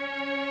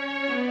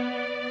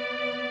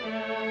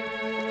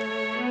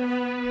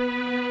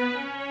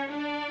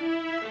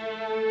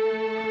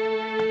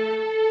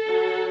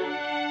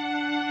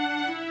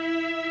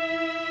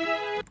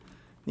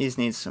 These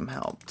need some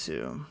help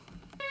too.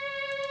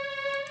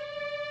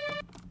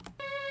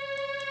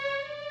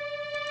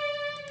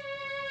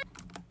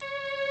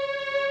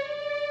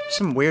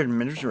 Some weird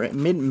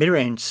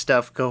mid-range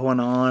stuff going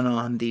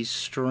on these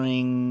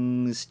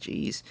strings.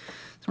 Jeez.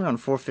 It's around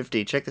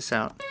 450. Check this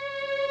out.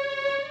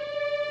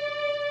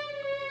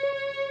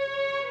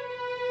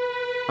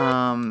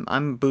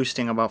 I'm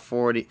boosting about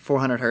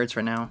 400 hertz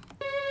right now.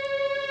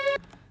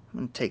 I'm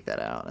going to take that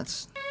out.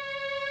 That's...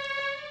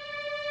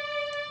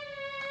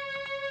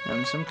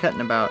 so I'm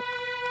cutting about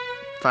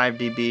 5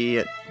 dB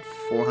at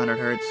 400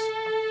 hertz.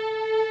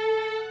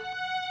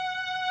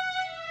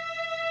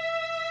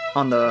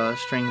 On the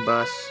string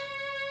bus.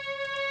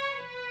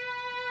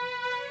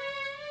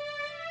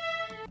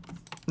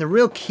 The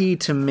real key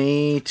to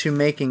me to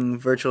making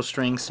virtual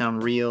strings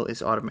sound real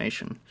is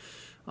automation.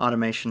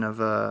 Automation of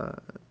the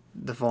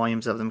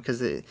volumes of them, because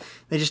they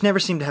just never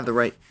seem to have the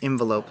right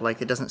envelope.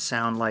 Like, it doesn't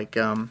sound like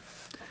you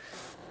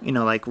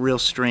know, like real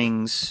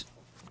strings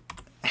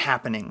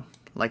happening.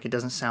 Like, it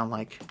doesn't sound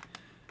like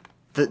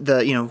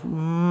the you know,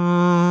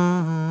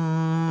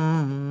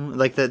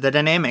 like the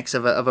dynamics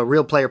of a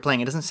real player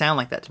playing. It doesn't sound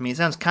like that to me. It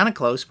sounds kind of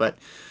close, but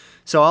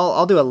so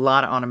I'll do a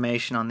lot of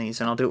automation on these,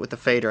 and I'll do it with the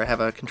fader. I have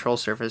a control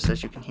surface,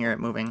 as you can hear it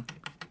moving.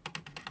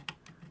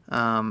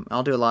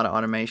 I'll do a lot of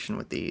automation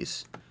with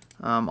these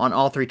on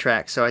all 3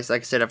 tracks. So like I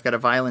said, I've got a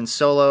violin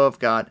solo, I've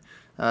got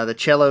the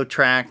cello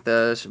track,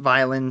 the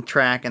violin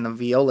track, and the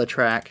viola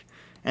track,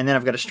 and then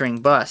I've got a string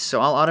bus. So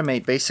I'll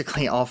automate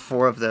basically all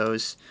 4 of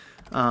those,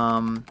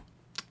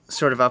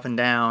 sort of up and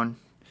down,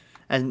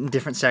 in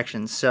different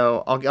sections.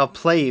 So I'll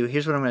play you.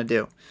 Here's what I'm going to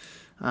do.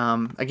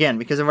 Again,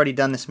 because I've already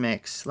done this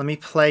mix, let me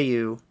play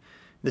you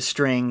the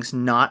strings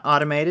not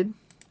automated,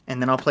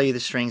 and then I'll play you the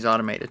strings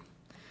automated,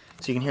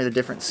 so you can hear the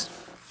difference.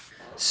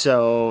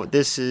 So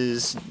this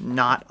is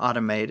not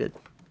automated.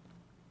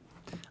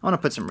 I want to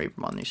put some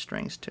reverb on these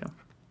strings too,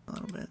 a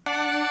little bit.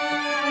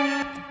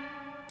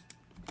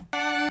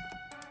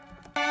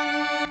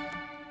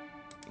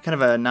 Kind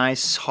of a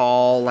nice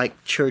hall,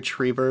 like church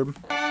reverb.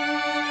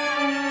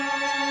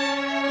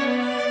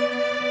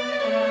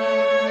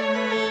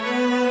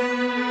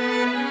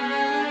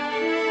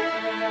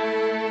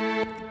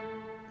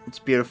 It's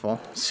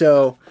beautiful.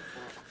 So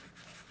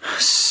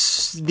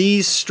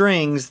these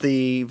strings,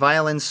 the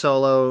violin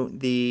solo,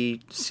 the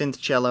synth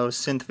cello,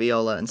 synth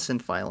viola, and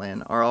synth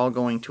violin, are all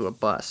going to a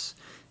bus.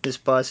 This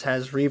bus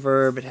has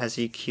reverb, it has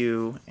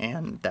EQ,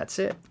 and that's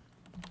it.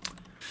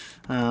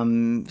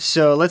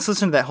 So let's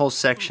listen to that whole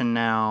section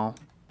now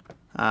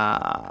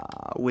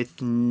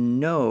with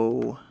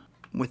no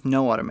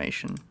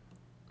automation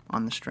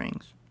on the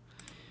strings,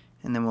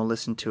 and then we'll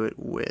listen to it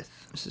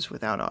with, this is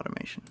without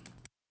automation.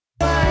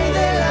 Why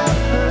they love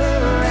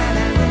her, and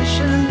I wish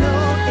I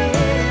know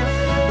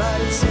it,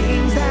 but it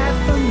seems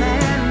that the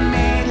man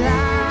made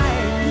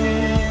like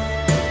me.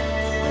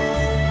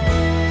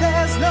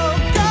 There's no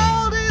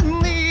gold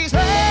in these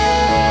hands.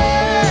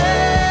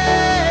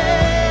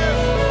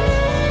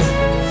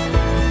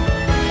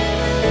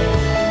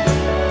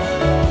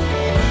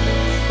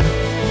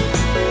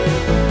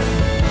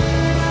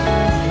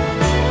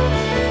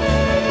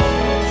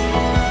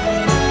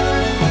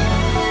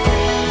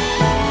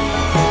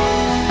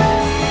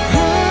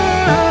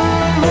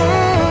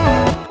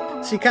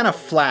 See, kind of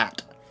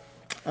flat.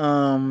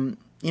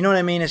 You know what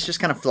I mean? It's just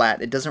kind of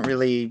flat. It doesn't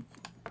really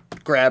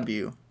grab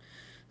you.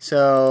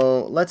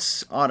 So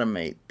let's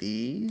automate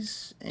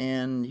these,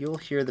 and you'll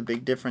hear the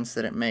big difference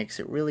that it makes.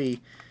 It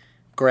really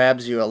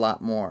grabs you a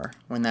lot more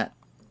when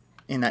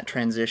in that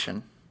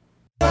transition.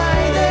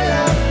 Why they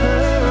love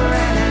her,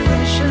 and I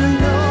wish I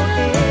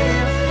know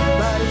it,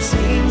 but it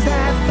seems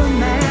that the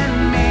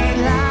man made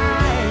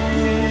like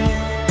me.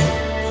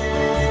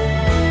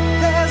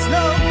 There's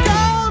no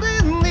gold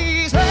in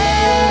these hands.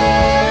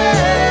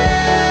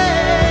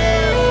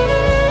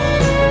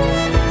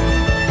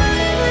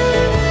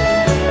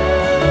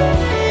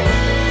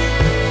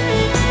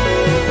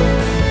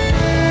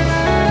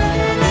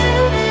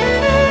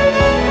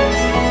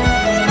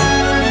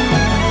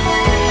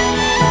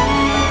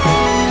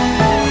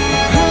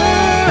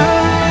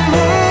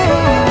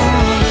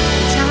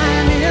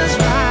 Time is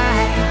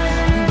right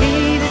for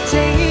me to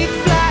take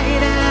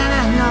flight, and I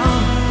know,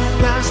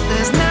 'cause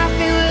there's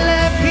nothing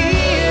left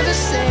here to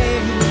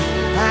say.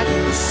 I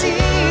can see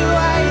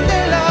why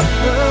they love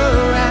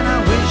her, and I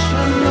wish I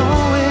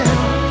know it,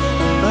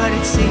 but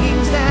it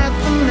seems that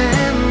the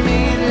man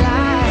made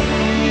like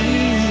me.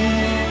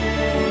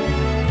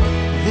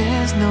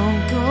 There's no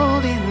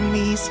gold in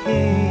these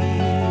hills.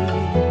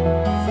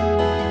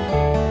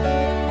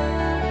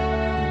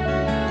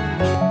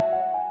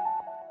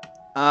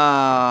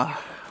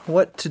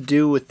 What to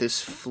do with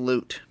this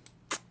flute?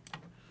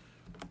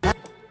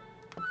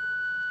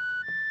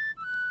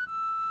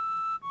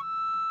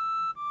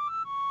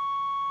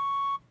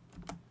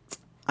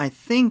 I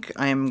think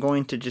I am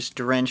going to just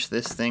drench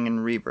this thing in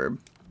reverb.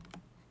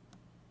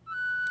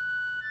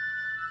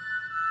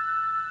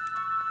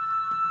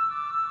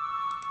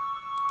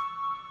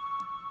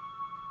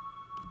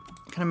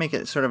 Kind of make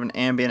it sort of an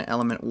ambient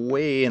element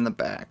way in the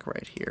back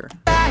right here.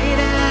 Right,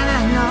 and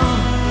I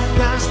know,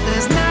 'cause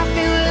there's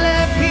nothing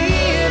left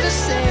here to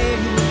say.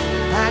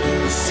 I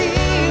can see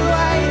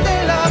why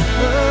they love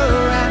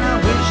her, and I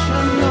wish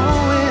I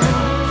know it,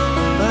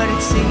 but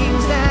it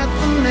seems that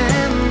the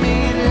man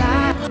made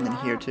like. And then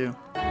here too.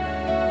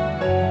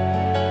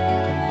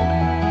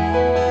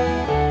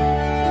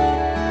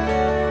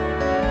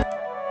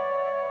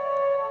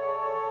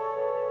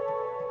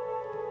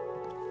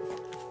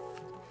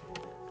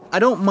 I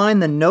don't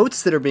mind the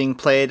notes that are being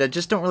played, I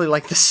just don't really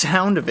like the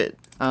sound of it.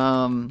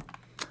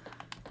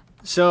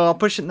 So I'll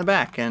push it in the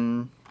back,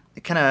 and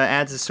it kind of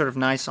adds this sort of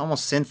nice,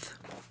 almost synth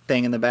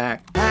thing in the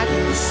back. I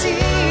can see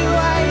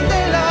why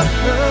they love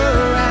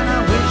her, and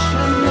I wish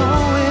I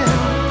know it,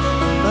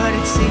 but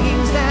it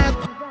seems that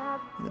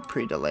The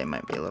pre-delay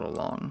might be a little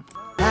long.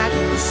 I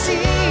can see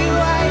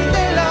why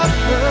they love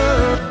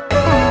her.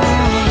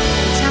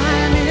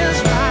 Time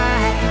is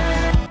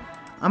right.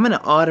 I'm going to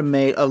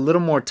automate a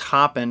little more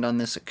top end on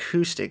this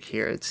acoustic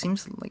here. It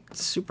seems like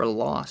it's super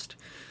lost.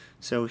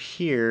 So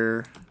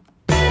here,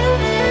 I'm going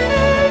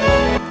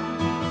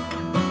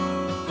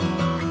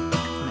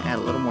to add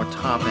a little more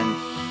top end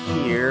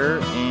here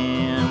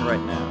and right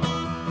now.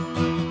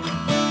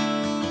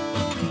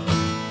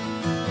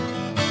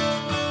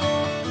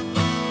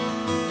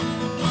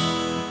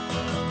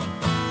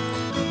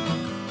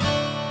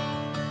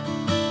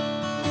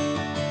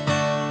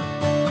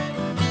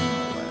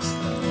 Less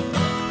than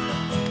that.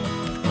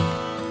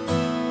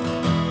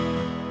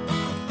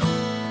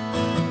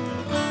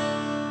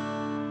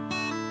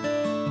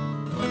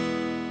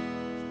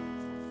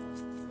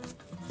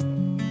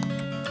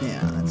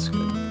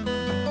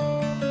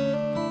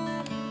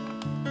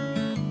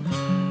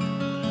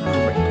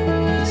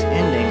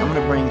 I'm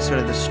going to bring sort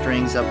of the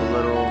strings up a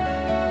little.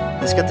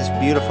 It's got this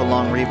beautiful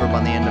long reverb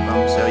on the end of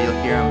them, so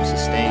you'll hear them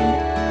sustained.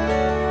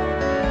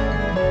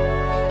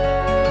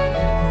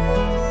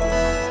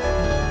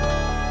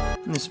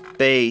 In this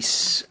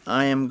bass,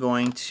 I am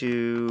going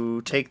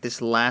to take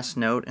this last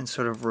note and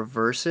sort of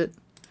reverse it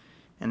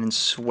and then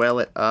swell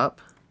it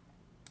up.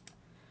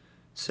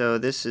 So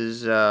this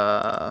is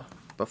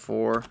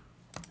before.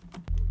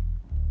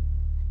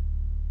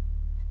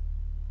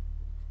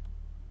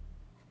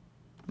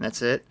 And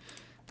that's it.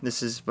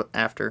 This is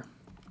after.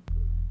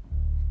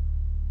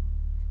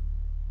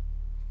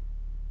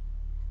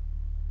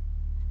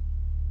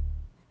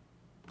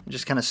 It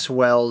just kind of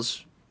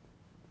swells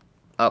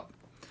up.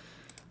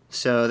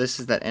 So this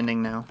is that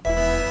ending now.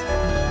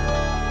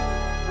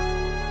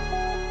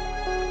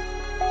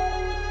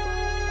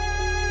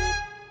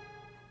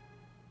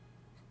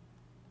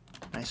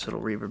 Nice little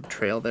reverb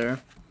trail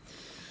there.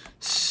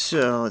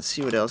 So let's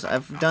see what else.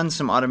 I've done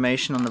some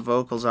automation on the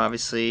vocals,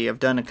 obviously. I've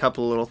done a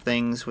couple little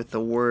things with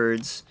the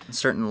words,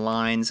 certain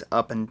lines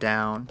up and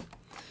down.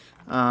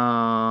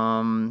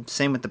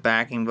 Same with the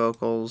backing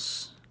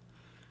vocals.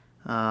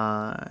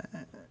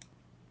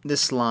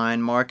 This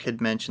line, Mark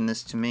had mentioned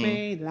this to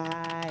me.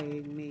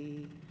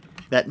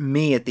 That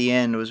me at the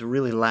end was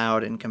really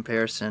loud in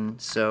comparison,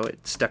 so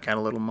it stuck out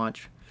a little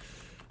much.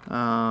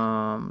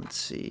 Let's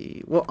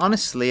see. Well,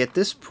 honestly, at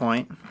this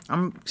point,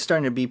 I'm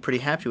starting to be pretty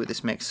happy with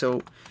this mix.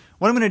 So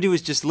what I'm going to do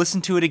is just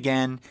listen to it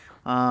again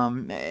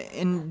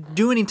and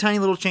do any tiny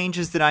little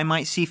changes that I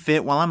might see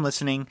fit while I'm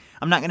listening.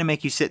 I'm not going to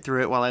make you sit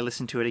through it while I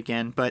listen to it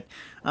again. But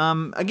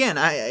again,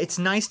 it's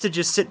nice to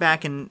just sit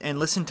back and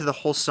listen to the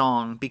whole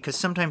song, because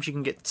sometimes you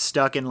can get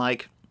stuck in,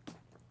 like,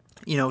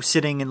 you know,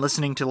 sitting and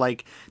listening to,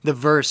 like, the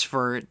verse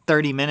for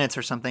 30 minutes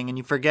or something, and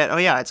you forget, oh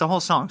yeah, it's a whole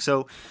song.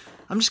 So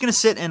I'm just going to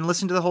sit and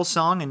listen to the whole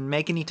song and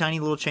make any tiny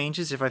little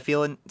changes if I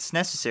feel it's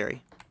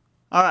necessary.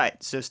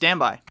 Alright, so stand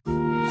by.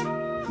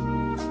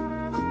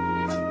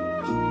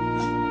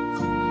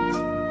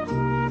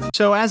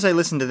 So as I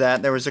listened to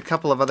that, there was a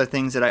couple of other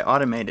things that I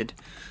automated.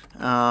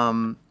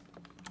 I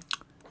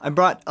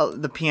brought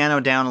the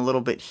piano down a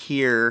little bit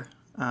here.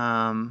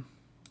 And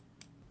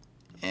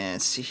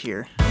let's see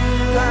here.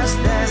 Plus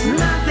there's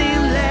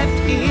nothing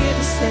left here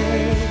to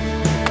say.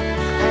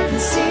 I can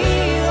see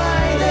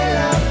why they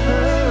love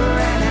her,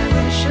 and I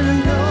wish her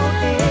no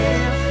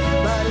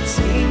ill. But it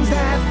seems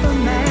that for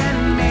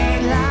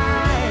man-made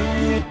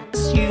life,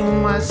 it's you,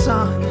 my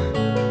son,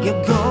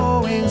 you're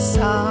going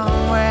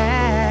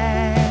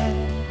somewhere.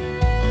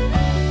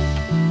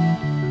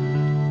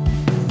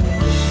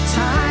 The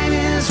time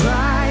is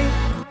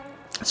right.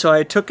 So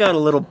I took out a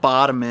little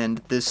bottom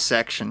end, this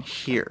section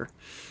here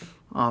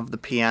of the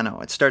piano.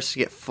 It starts to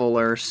get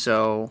fuller,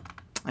 so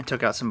I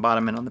took out some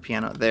bottom end on the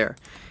piano there.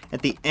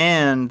 At the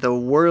end, the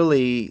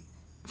whirly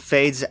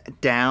fades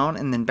down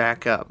and then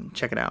back up.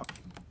 Check it out.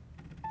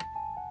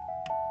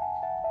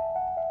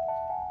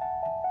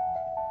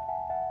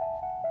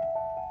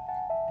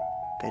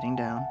 Fading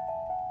down.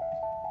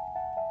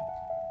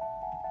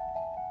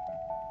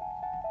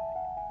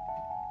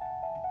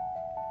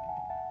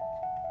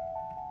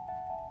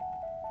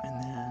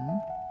 And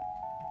then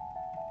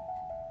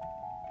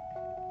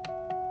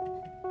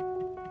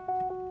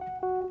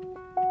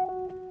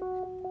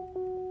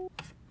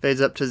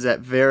fades up to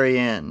that very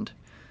end.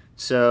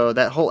 So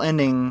that whole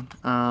ending,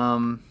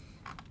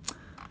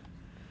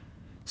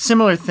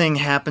 similar thing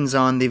happens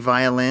on the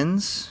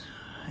violins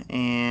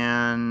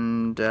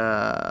and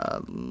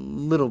a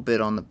little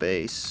bit on the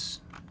bass.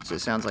 So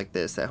it sounds like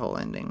this, that whole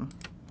ending.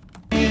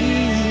 There's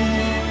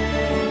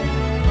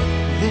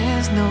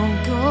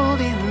no gold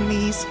in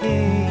these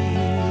hills.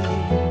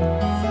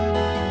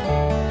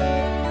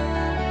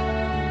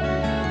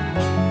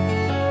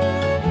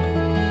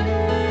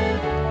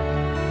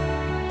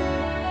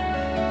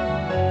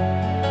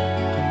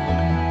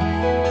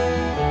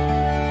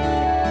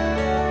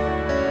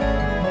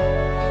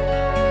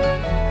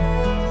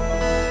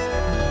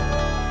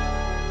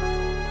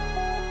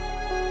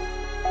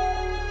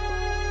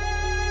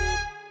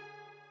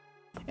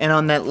 And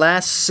on that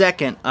last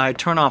second, I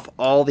turn off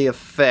all the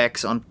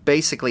effects on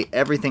basically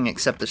everything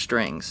except the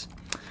strings.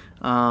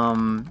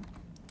 So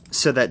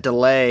that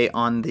delay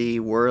on the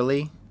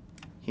whirly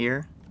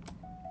here,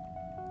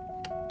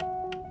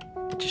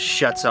 it just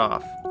shuts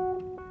off,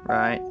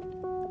 right?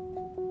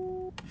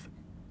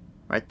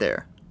 Right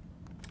there.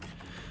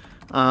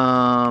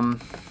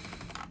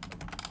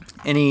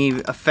 Any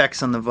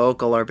effects on the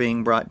vocal are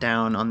being brought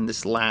down on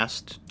this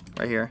last,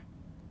 right here.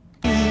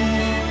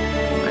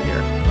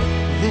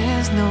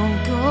 There's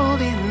no gold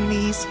in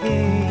these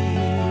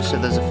hills. So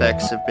those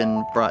effects have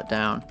been brought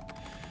down.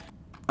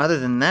 Other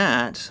than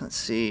that, let's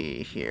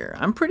see here.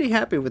 I'm pretty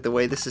happy with the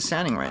way this is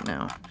sounding right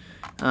now.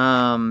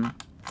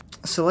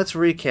 So let's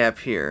recap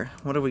here.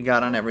 What do we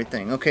got on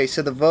everything? Okay,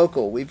 so the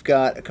vocal, we've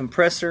got a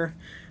compressor,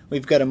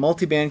 we've got a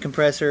multi-band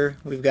compressor,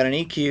 we've got an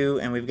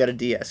EQ, and we've got a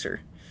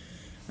de-esser.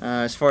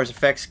 As far as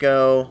effects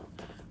go,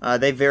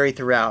 they vary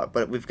throughout,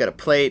 but we've got a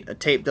plate, a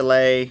tape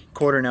delay,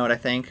 quarter note I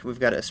think. We've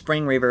got a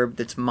spring reverb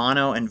that's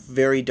mono and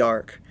very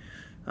dark.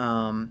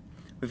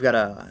 We've got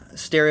a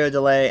stereo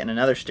delay and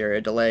another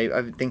stereo delay.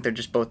 I think they're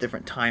just both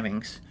different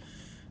timings.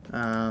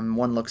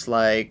 One looks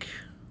like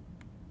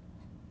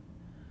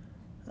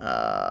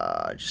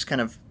just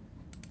kind of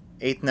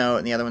eighth note,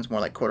 and the other one's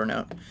more like quarter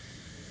note.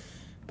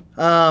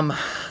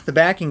 The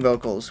backing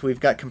vocals,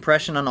 we've got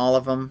compression on all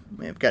of them.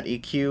 We've got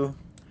EQ,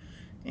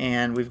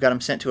 and we've got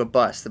them sent to a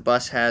bus. The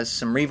bus has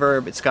some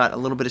reverb. It's got a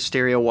little bit of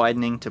stereo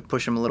widening to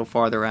push them a little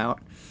farther out.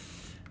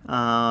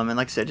 And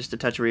like I said, just a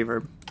touch of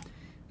reverb.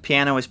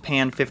 Piano is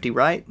pan 50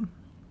 right.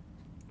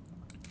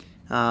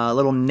 A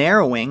little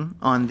narrowing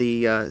on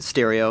the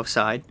stereo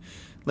side.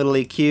 Little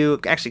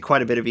EQ, actually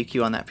quite a bit of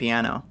EQ on that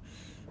piano.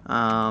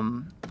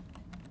 Got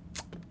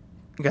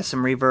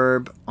some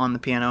reverb on the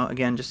piano,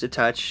 again just a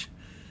touch.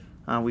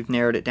 We've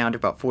narrowed it down to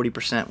about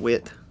 40%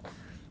 width.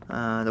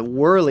 The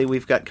Whirly,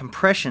 we've got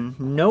compression,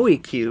 no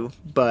EQ,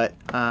 but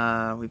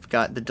we've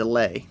got the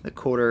delay, the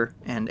quarter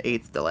and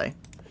eighth delay.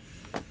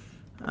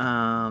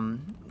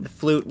 The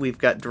Flute, we've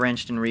got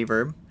drenched in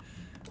reverb.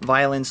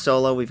 Violin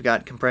solo, we've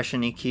got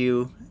compression,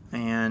 EQ,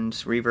 and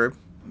reverb.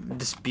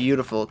 This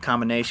beautiful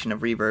combination of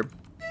reverb.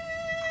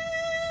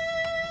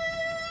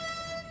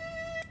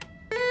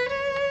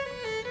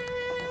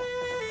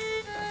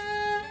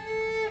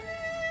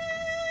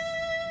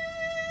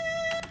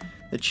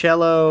 The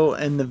cello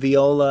and the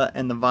viola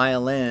and the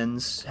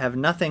violins have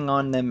nothing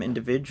on them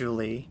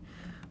individually,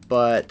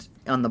 but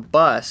on the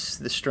bus,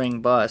 the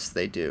string bus,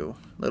 they do.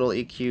 Little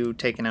EQ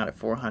taken out at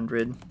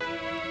 400.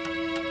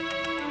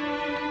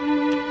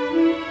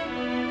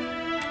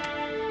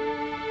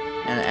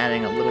 And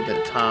adding a little bit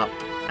of top.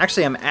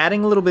 Actually, I'm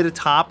adding a little bit of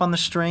top on the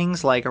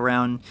strings, like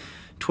around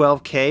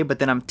 12K, but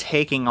then I'm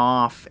taking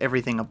off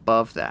everything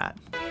above that.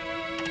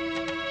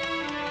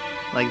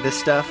 Like this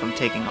stuff, I'm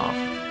taking off.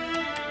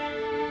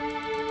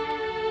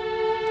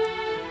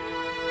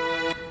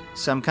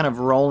 So I'm kind of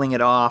rolling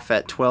it off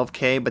at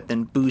 12K, but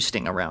then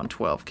boosting around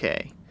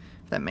 12K,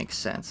 if that makes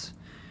sense.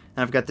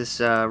 And I've got this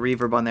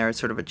reverb on there. It's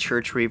sort of a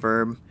church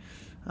reverb.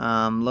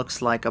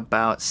 Looks like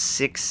about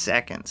 6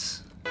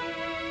 seconds.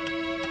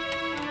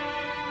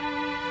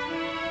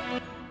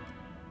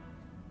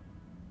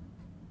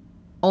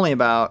 Only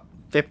about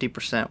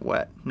 50%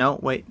 wet. No,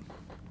 wait.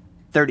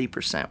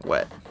 30%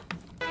 wet.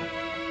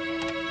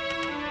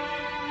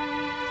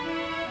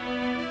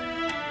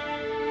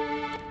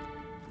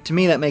 To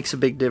me, that makes a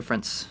big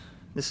difference.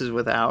 This is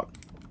without.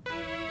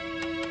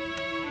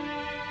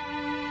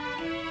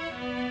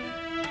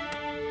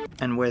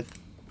 And with.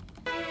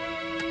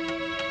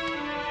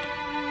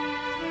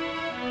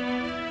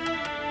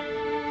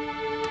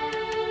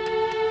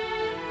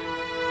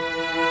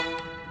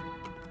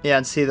 Yeah,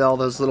 and see all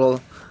those little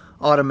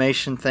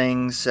automation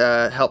things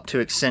help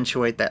to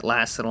accentuate that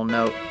last little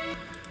note.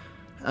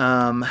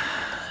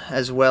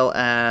 As well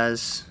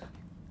as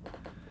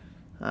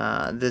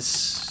this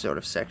sort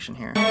of section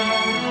here.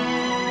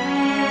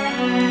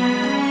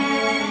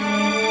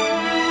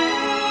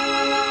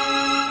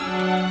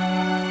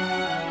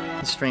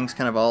 The strings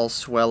kind of all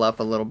swell up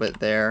a little bit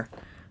there,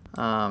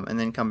 and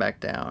then come back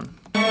down.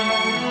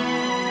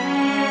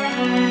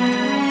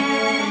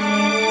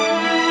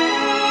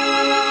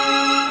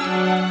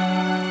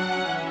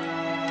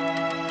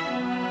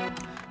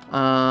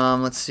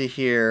 Let's see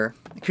here.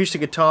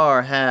 Acoustic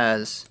guitar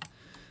has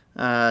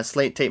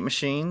slate tape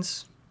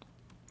machines.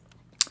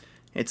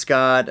 It's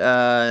got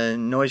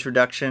noise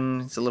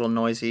reduction. It's a little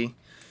noisy.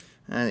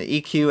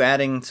 EQ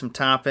adding some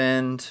top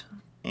end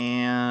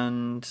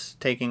and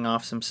taking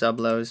off some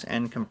sub-lows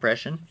and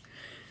compression.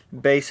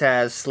 Bass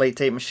has slate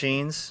tape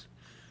machines.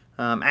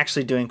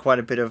 Actually doing quite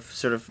a bit of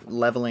sort of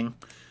leveling.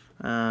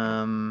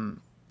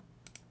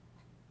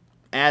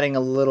 Adding a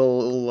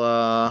little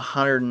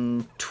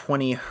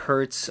 120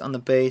 hertz on the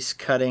bass,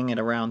 cutting at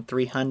around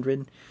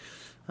 300.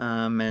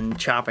 And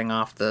chopping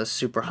off the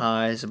super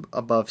highs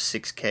above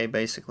 6K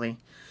basically.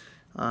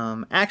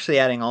 Actually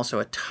adding also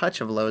a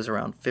touch of lows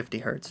around 50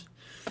 hertz.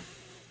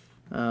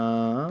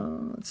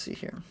 Let's see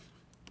here.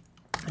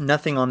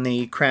 Nothing on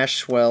the crash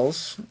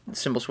swells,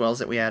 cymbal swells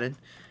that we added.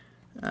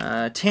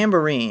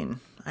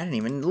 Tambourine. I didn't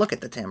even look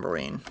at the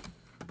tambourine.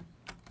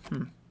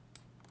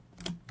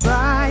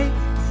 Right,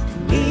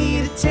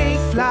 need to take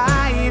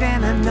flight,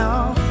 and I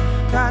know,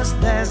 'cause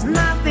there's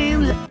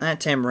nothing left. That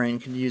tambourine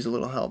could use a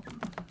little help.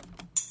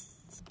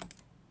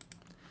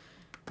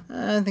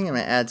 I think I'm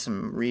going to add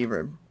some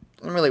reverb.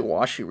 Some really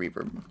washy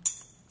reverb.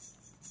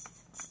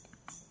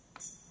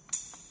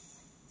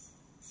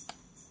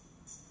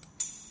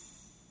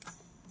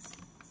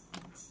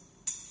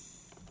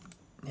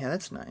 Yeah,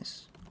 that's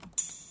nice.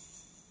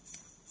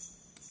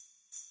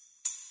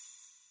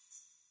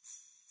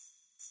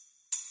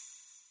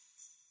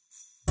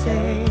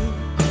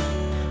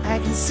 I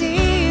can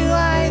see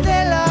why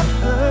they love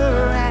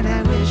her, and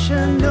I wish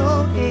her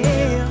no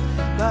ill.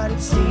 But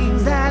it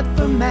seems that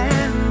for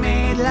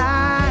man-made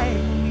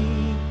like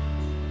me,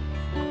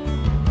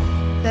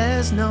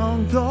 there's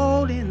no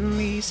gold in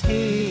these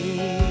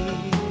hills.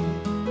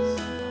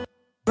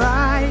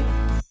 Right.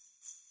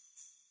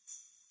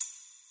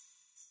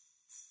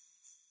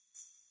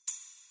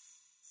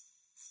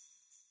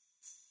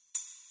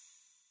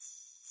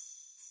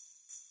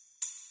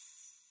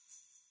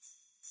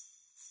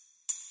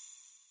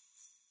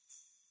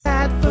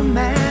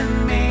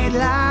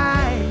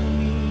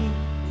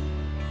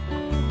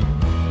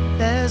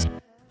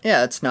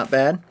 Yeah, it's not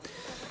bad.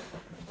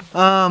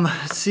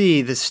 Let's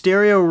see, the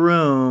stereo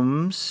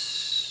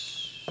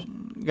rooms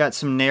got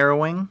some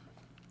narrowing.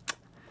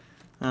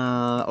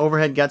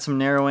 Overhead got some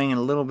narrowing and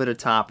a little bit of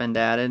top end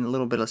added, and a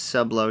little bit of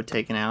sub low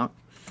taken out.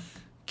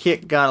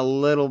 Kick got a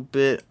little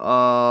bit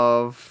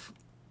of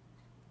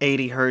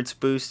 80 hertz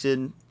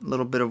boosted, a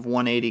little bit of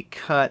 180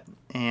 cut,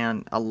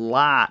 and a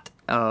lot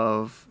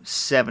of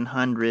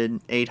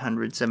 700,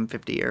 800,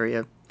 750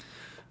 area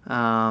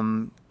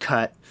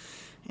cut,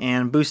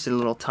 and boosted a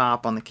little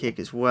top on the kick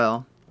as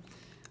well.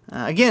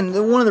 Again,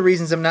 one of the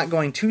reasons I'm not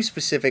going too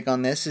specific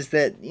on this is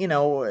that,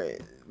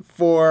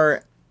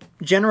 for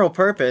general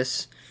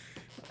purpose,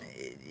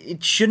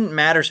 it shouldn't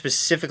matter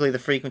specifically the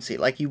frequency.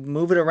 Like, you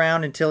move it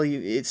around until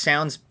it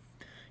sounds,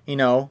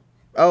 oh,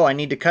 I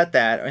need to cut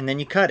that, and then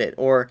you cut it.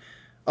 Or,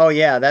 oh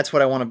yeah, that's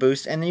what I want to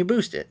boost, and then you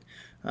boost it.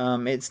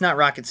 It's not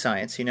rocket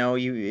science,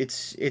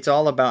 it's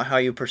all about how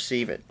you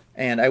perceive it.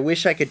 And I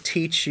wish I could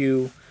teach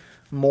you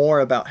more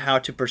about how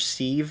to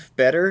perceive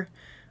better,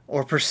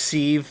 or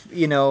perceive,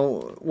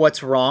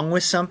 what's wrong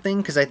with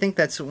something, because I think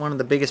that's one of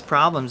the biggest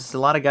problems. A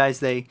lot of guys,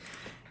 they're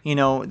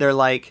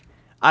like,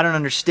 I don't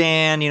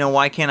understand,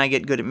 why can't I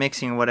get good at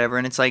mixing or whatever?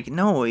 And it's like,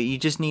 no, you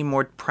just need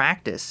more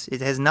practice.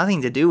 It has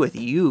nothing to do with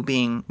you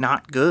being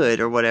not good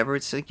or whatever.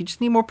 It's like you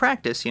just need more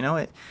practice,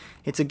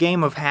 It's a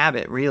game of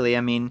habit, really.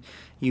 I mean,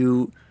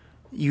 you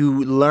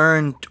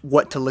learn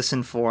what to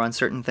listen for on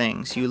certain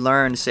things. You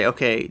learn to say,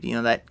 okay,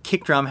 that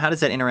kick drum, how does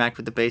that interact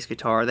with the bass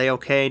guitar? Are they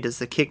okay? Does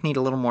the kick need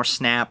a little more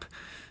snap?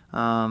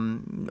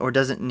 Or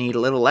does it need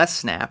a little less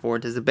snap? Or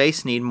does the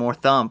bass need more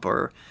thump?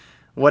 Or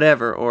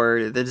whatever,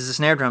 or does the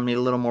snare drum need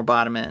a little more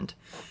bottom end?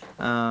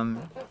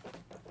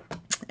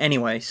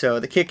 Anyway,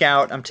 so the kick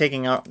out, I'm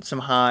taking out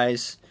some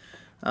highs,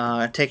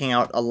 taking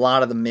out a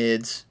lot of the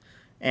mids,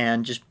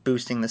 and just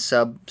boosting the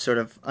sub sort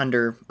of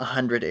under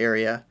 100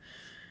 area.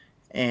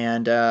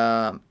 And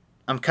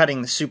I'm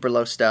cutting the super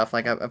low stuff.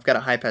 Like, I've got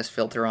a high pass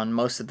filter on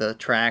most of the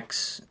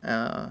tracks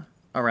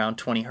around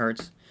 20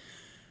 hertz,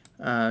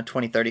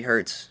 20, 30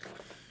 hertz.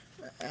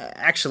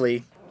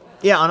 Actually,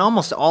 yeah, on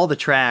almost all the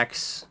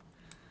tracks,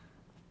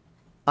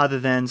 other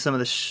than some of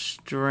the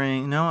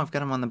string. No, I've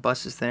got them on the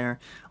buses there.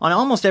 On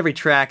almost every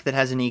track that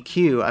has an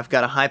EQ, I've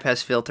got a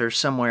high-pass filter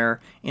somewhere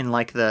in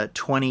like the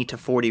 20 to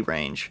 40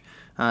 range.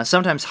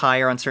 Sometimes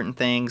higher on certain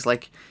things.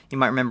 Like, you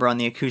might remember on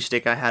the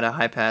acoustic, I had a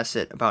high-pass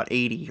at about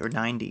 80 or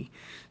 90.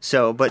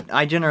 So, but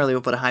I generally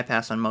will put a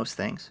high-pass on most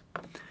things.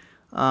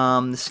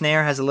 The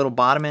snare has a little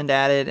bottom end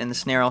added, and the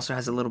snare also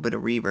has a little bit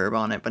of reverb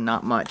on it, but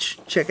not much.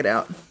 Check it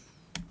out.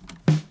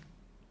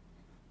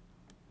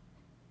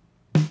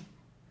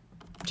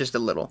 Just a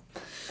little.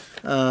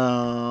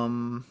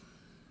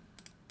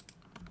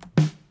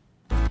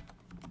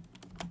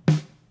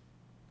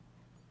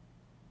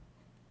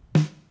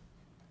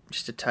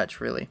 Just a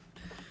touch, really.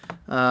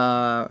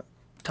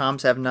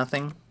 Toms have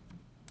nothing.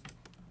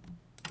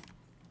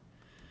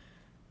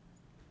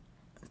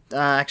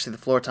 Actually, the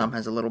floor tom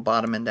has a little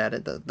bottom end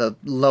added, the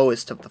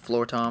lowest of the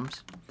floor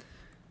toms.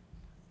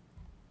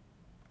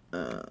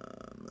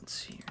 Let's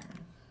see here.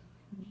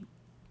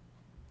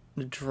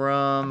 The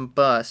drum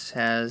bus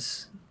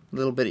has a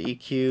little bit of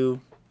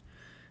EQ,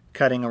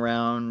 cutting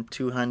around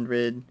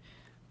 200,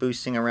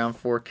 boosting around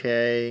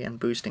 4K, and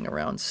boosting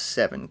around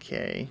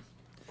 7K.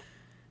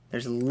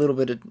 There's a little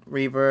bit of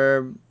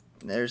reverb,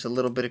 there's a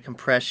little bit of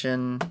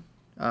compression,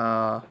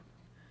 1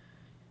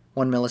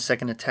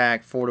 millisecond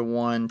attack,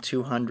 4:1,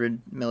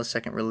 200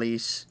 millisecond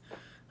release,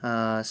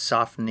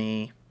 soft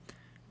knee,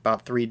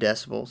 about 3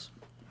 decibels.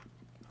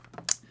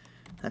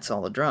 That's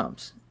all the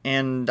drums.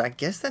 And I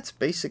guess that's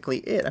basically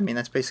it. I mean,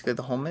 that's basically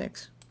the whole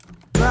mix.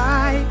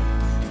 Right,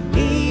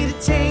 need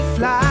to take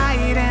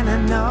flight, and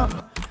I know.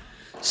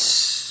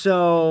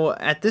 So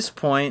at this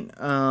point,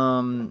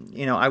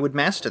 I would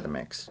master the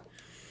mix.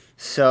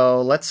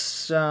 So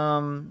let's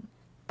kind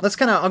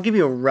of, I'll give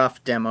you a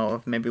rough demo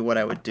of maybe what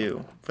I would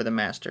do for the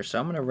master. So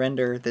I'm going to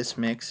render this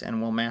mix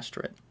and we'll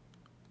master it.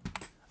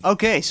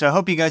 Okay, so I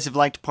hope you guys have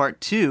liked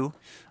part 2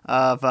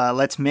 of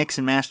Let's Mix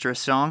and Master a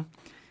Song.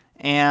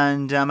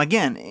 And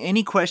again,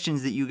 any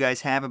questions that you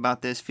guys have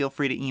about this, feel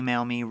free to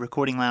email me,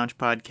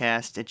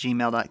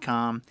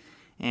 recordingloungepodcast@gmail.com.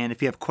 And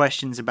if you have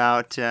questions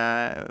about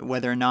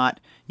whether or not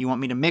you want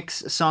me to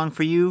mix a song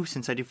for you,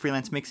 since I do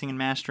freelance mixing and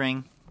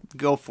mastering,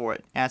 go for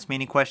it. Ask me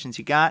any questions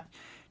you got.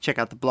 Check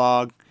out the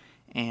blog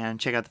and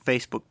check out the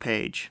Facebook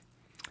page.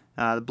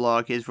 The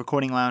blog is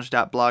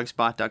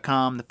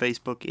recordinglounge.blogspot.com. The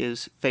Facebook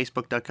is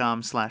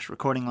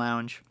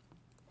facebook.com/recordinglounge.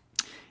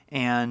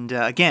 And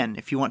again,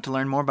 if you want to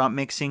learn more about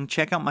mixing,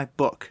 check out my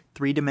book,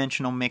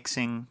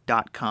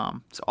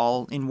 3dimensionalmixing.com. It's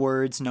all in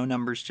words, no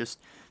numbers, just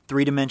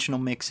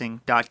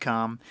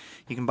 3dimensionalmixing.com.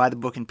 You can buy the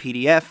book in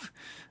PDF.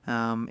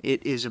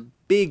 It is a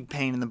big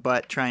pain in the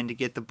butt trying to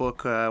get the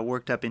book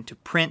worked up into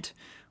print,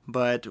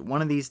 but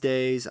one of these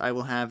days I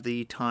will have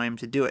the time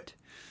to do it.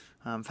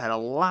 I've had a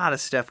lot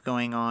of stuff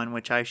going on,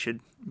 which I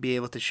should be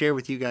able to share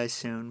with you guys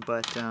soon.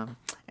 But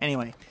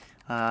anyway,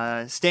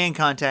 stay in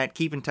contact,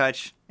 keep in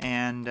touch,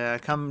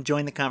 and come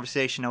join the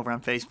conversation over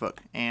on Facebook.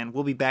 And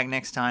we'll be back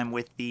next time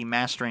with the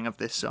mastering of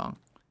this song.